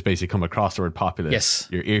here and just basically come across the word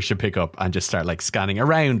populist, your ears should pick up and just start like scanning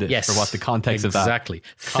around it for what the context of that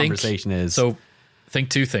conversation is. So think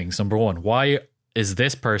two things. Number one, why is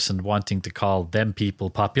this person wanting to call them people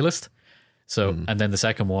populist? So, and then the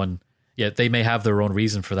second one. Yeah, they may have their own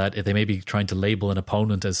reason for that. They may be trying to label an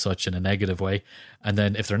opponent as such in a negative way. And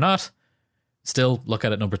then if they're not, still look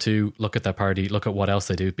at it. Number two, look at that party, look at what else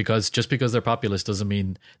they do. Because just because they're populist doesn't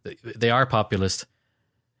mean they are populist.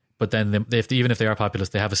 But then even if they are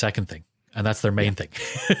populist, they have a second thing. And that's their main thing.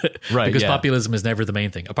 Right. Because populism is never the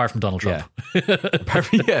main thing, apart from Donald Trump.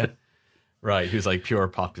 Right, who's like pure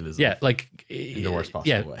populism. Yeah, like in the worst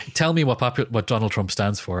possible way. Tell me what Donald Trump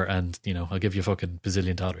stands for, and I'll give you a fucking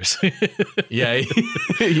bazillion dollars.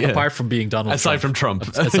 Apart from being Donald Aside Trump. from Trump.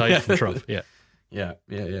 Aside from Trump, yeah.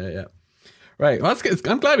 Right, well,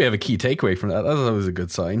 I'm glad we have a key takeaway from that. That was a good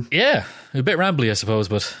sign. Yeah, a bit rambly, I suppose,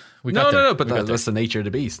 but we got there. No, but that's the nature of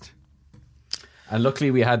the beast. And luckily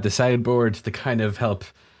we had the soundboard to kind of help,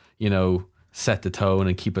 set the tone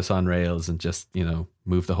and keep us on rails and just,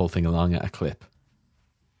 move the whole thing along at a clip.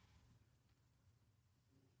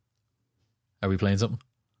 Are we playing something?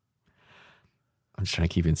 I'm just trying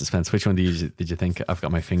to keep you in suspense. Which one did you think I've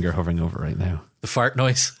got my finger hovering over right now? The fart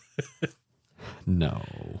noise? No.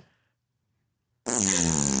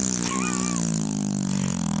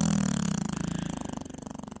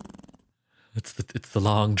 It's the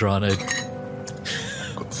long drawn out.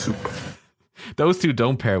 Got soup. Those two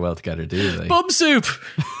don't pair well together, do they? Bum soup!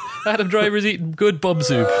 Adam Driver's eating good bum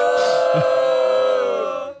soup.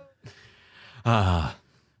 Shall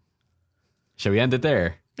we end it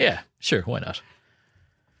there? Yeah, sure, why not?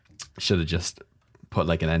 Should have just put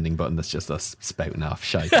like an ending button that's just us spouting off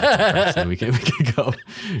shite. And we can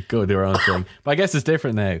go do our own thing. But I guess it's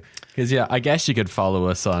different now. Because I guess you could follow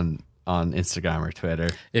us on Instagram or Twitter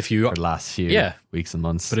for the last few weeks and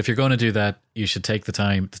months. But if you're going to do that, you should take the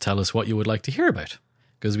time to tell us what you would like to hear about.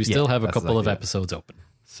 Because we still have a couple of episodes open.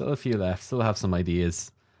 Still a few left. Still have some ideas.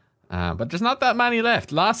 But there's not that many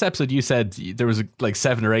left. Last episode you said there was like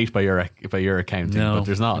 7 or 8 by your accounting, but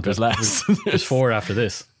there's not. There's less. There's 4 after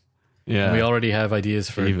this. Yeah. And we already have ideas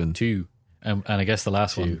for Even 2. And I guess the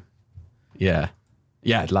last one. Yeah.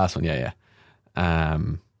 Yeah, the last one. Yeah.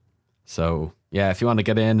 So, yeah, if you want to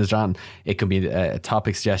get in, John, it can be a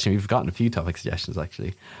topic suggestion. We've gotten a few topic suggestions,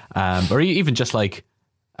 actually. Or even just like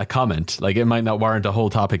a comment. Like, it might not warrant a whole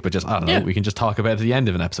topic, but just, I don't know, we can just talk about it at the end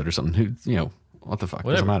of an episode or something. What the fuck?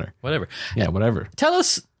 Whatever. Doesn't matter. Whatever. Yeah, whatever. Tell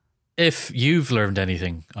us if you've learned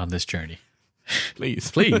anything on this journey.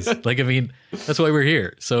 Please. Like, I mean, that's why we're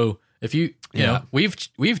here. So if you know,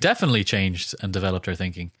 we've definitely changed and developed our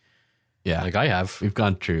thinking. Yeah. Like I have. We've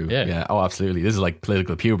gone through. Yeah. Oh, absolutely. This is like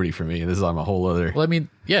political puberty for me. This is on a whole other. Well, I mean,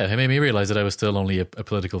 it made me realize that I was still only a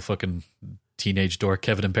political fucking teenage dork,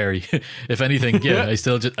 Kevin and Perry. If anything,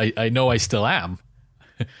 I know I still am.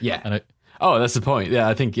 Yeah. And that's the point. Yeah,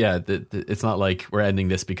 I think, it's not like we're ending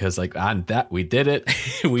this because like, and that we did it.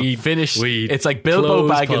 we finished. We it's like Bilbo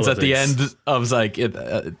closed Baggins politics. at the end of like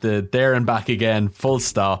the there and back again, full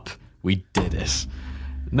stop. We did it.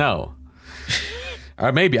 No.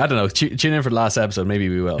 Or maybe, I don't know, tune in for the last episode. Maybe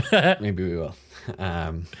we will. But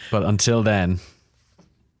until then.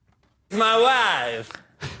 My wife.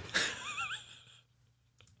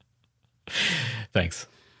 Thanks,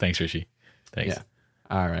 Rishi. Thanks. Yeah.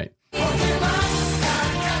 All right.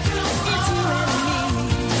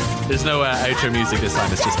 There's no outro music this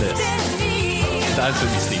time. It's just this. Dance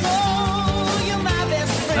with me, Steve.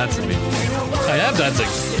 Dance with me. I am dancing.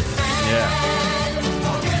 Yeah.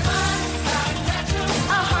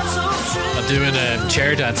 I'm doing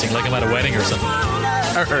chair dancing like I'm at a wedding or something.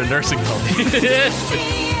 Or a nursing home.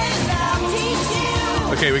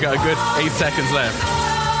 Okay, we got a good 8 seconds left.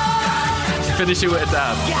 Finish it with a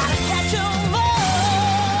dab.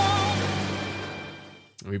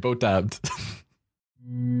 We both dabbed.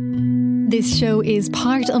 This show is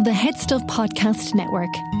part of the Head Stuff Podcast Network,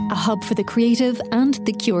 a hub for the creative and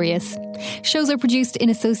the curious. Shows are produced in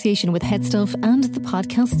association with Head Stuff and the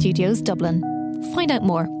Podcast Studios Dublin. Find out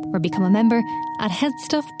more or become a member at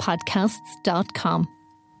headstuffpodcasts.com.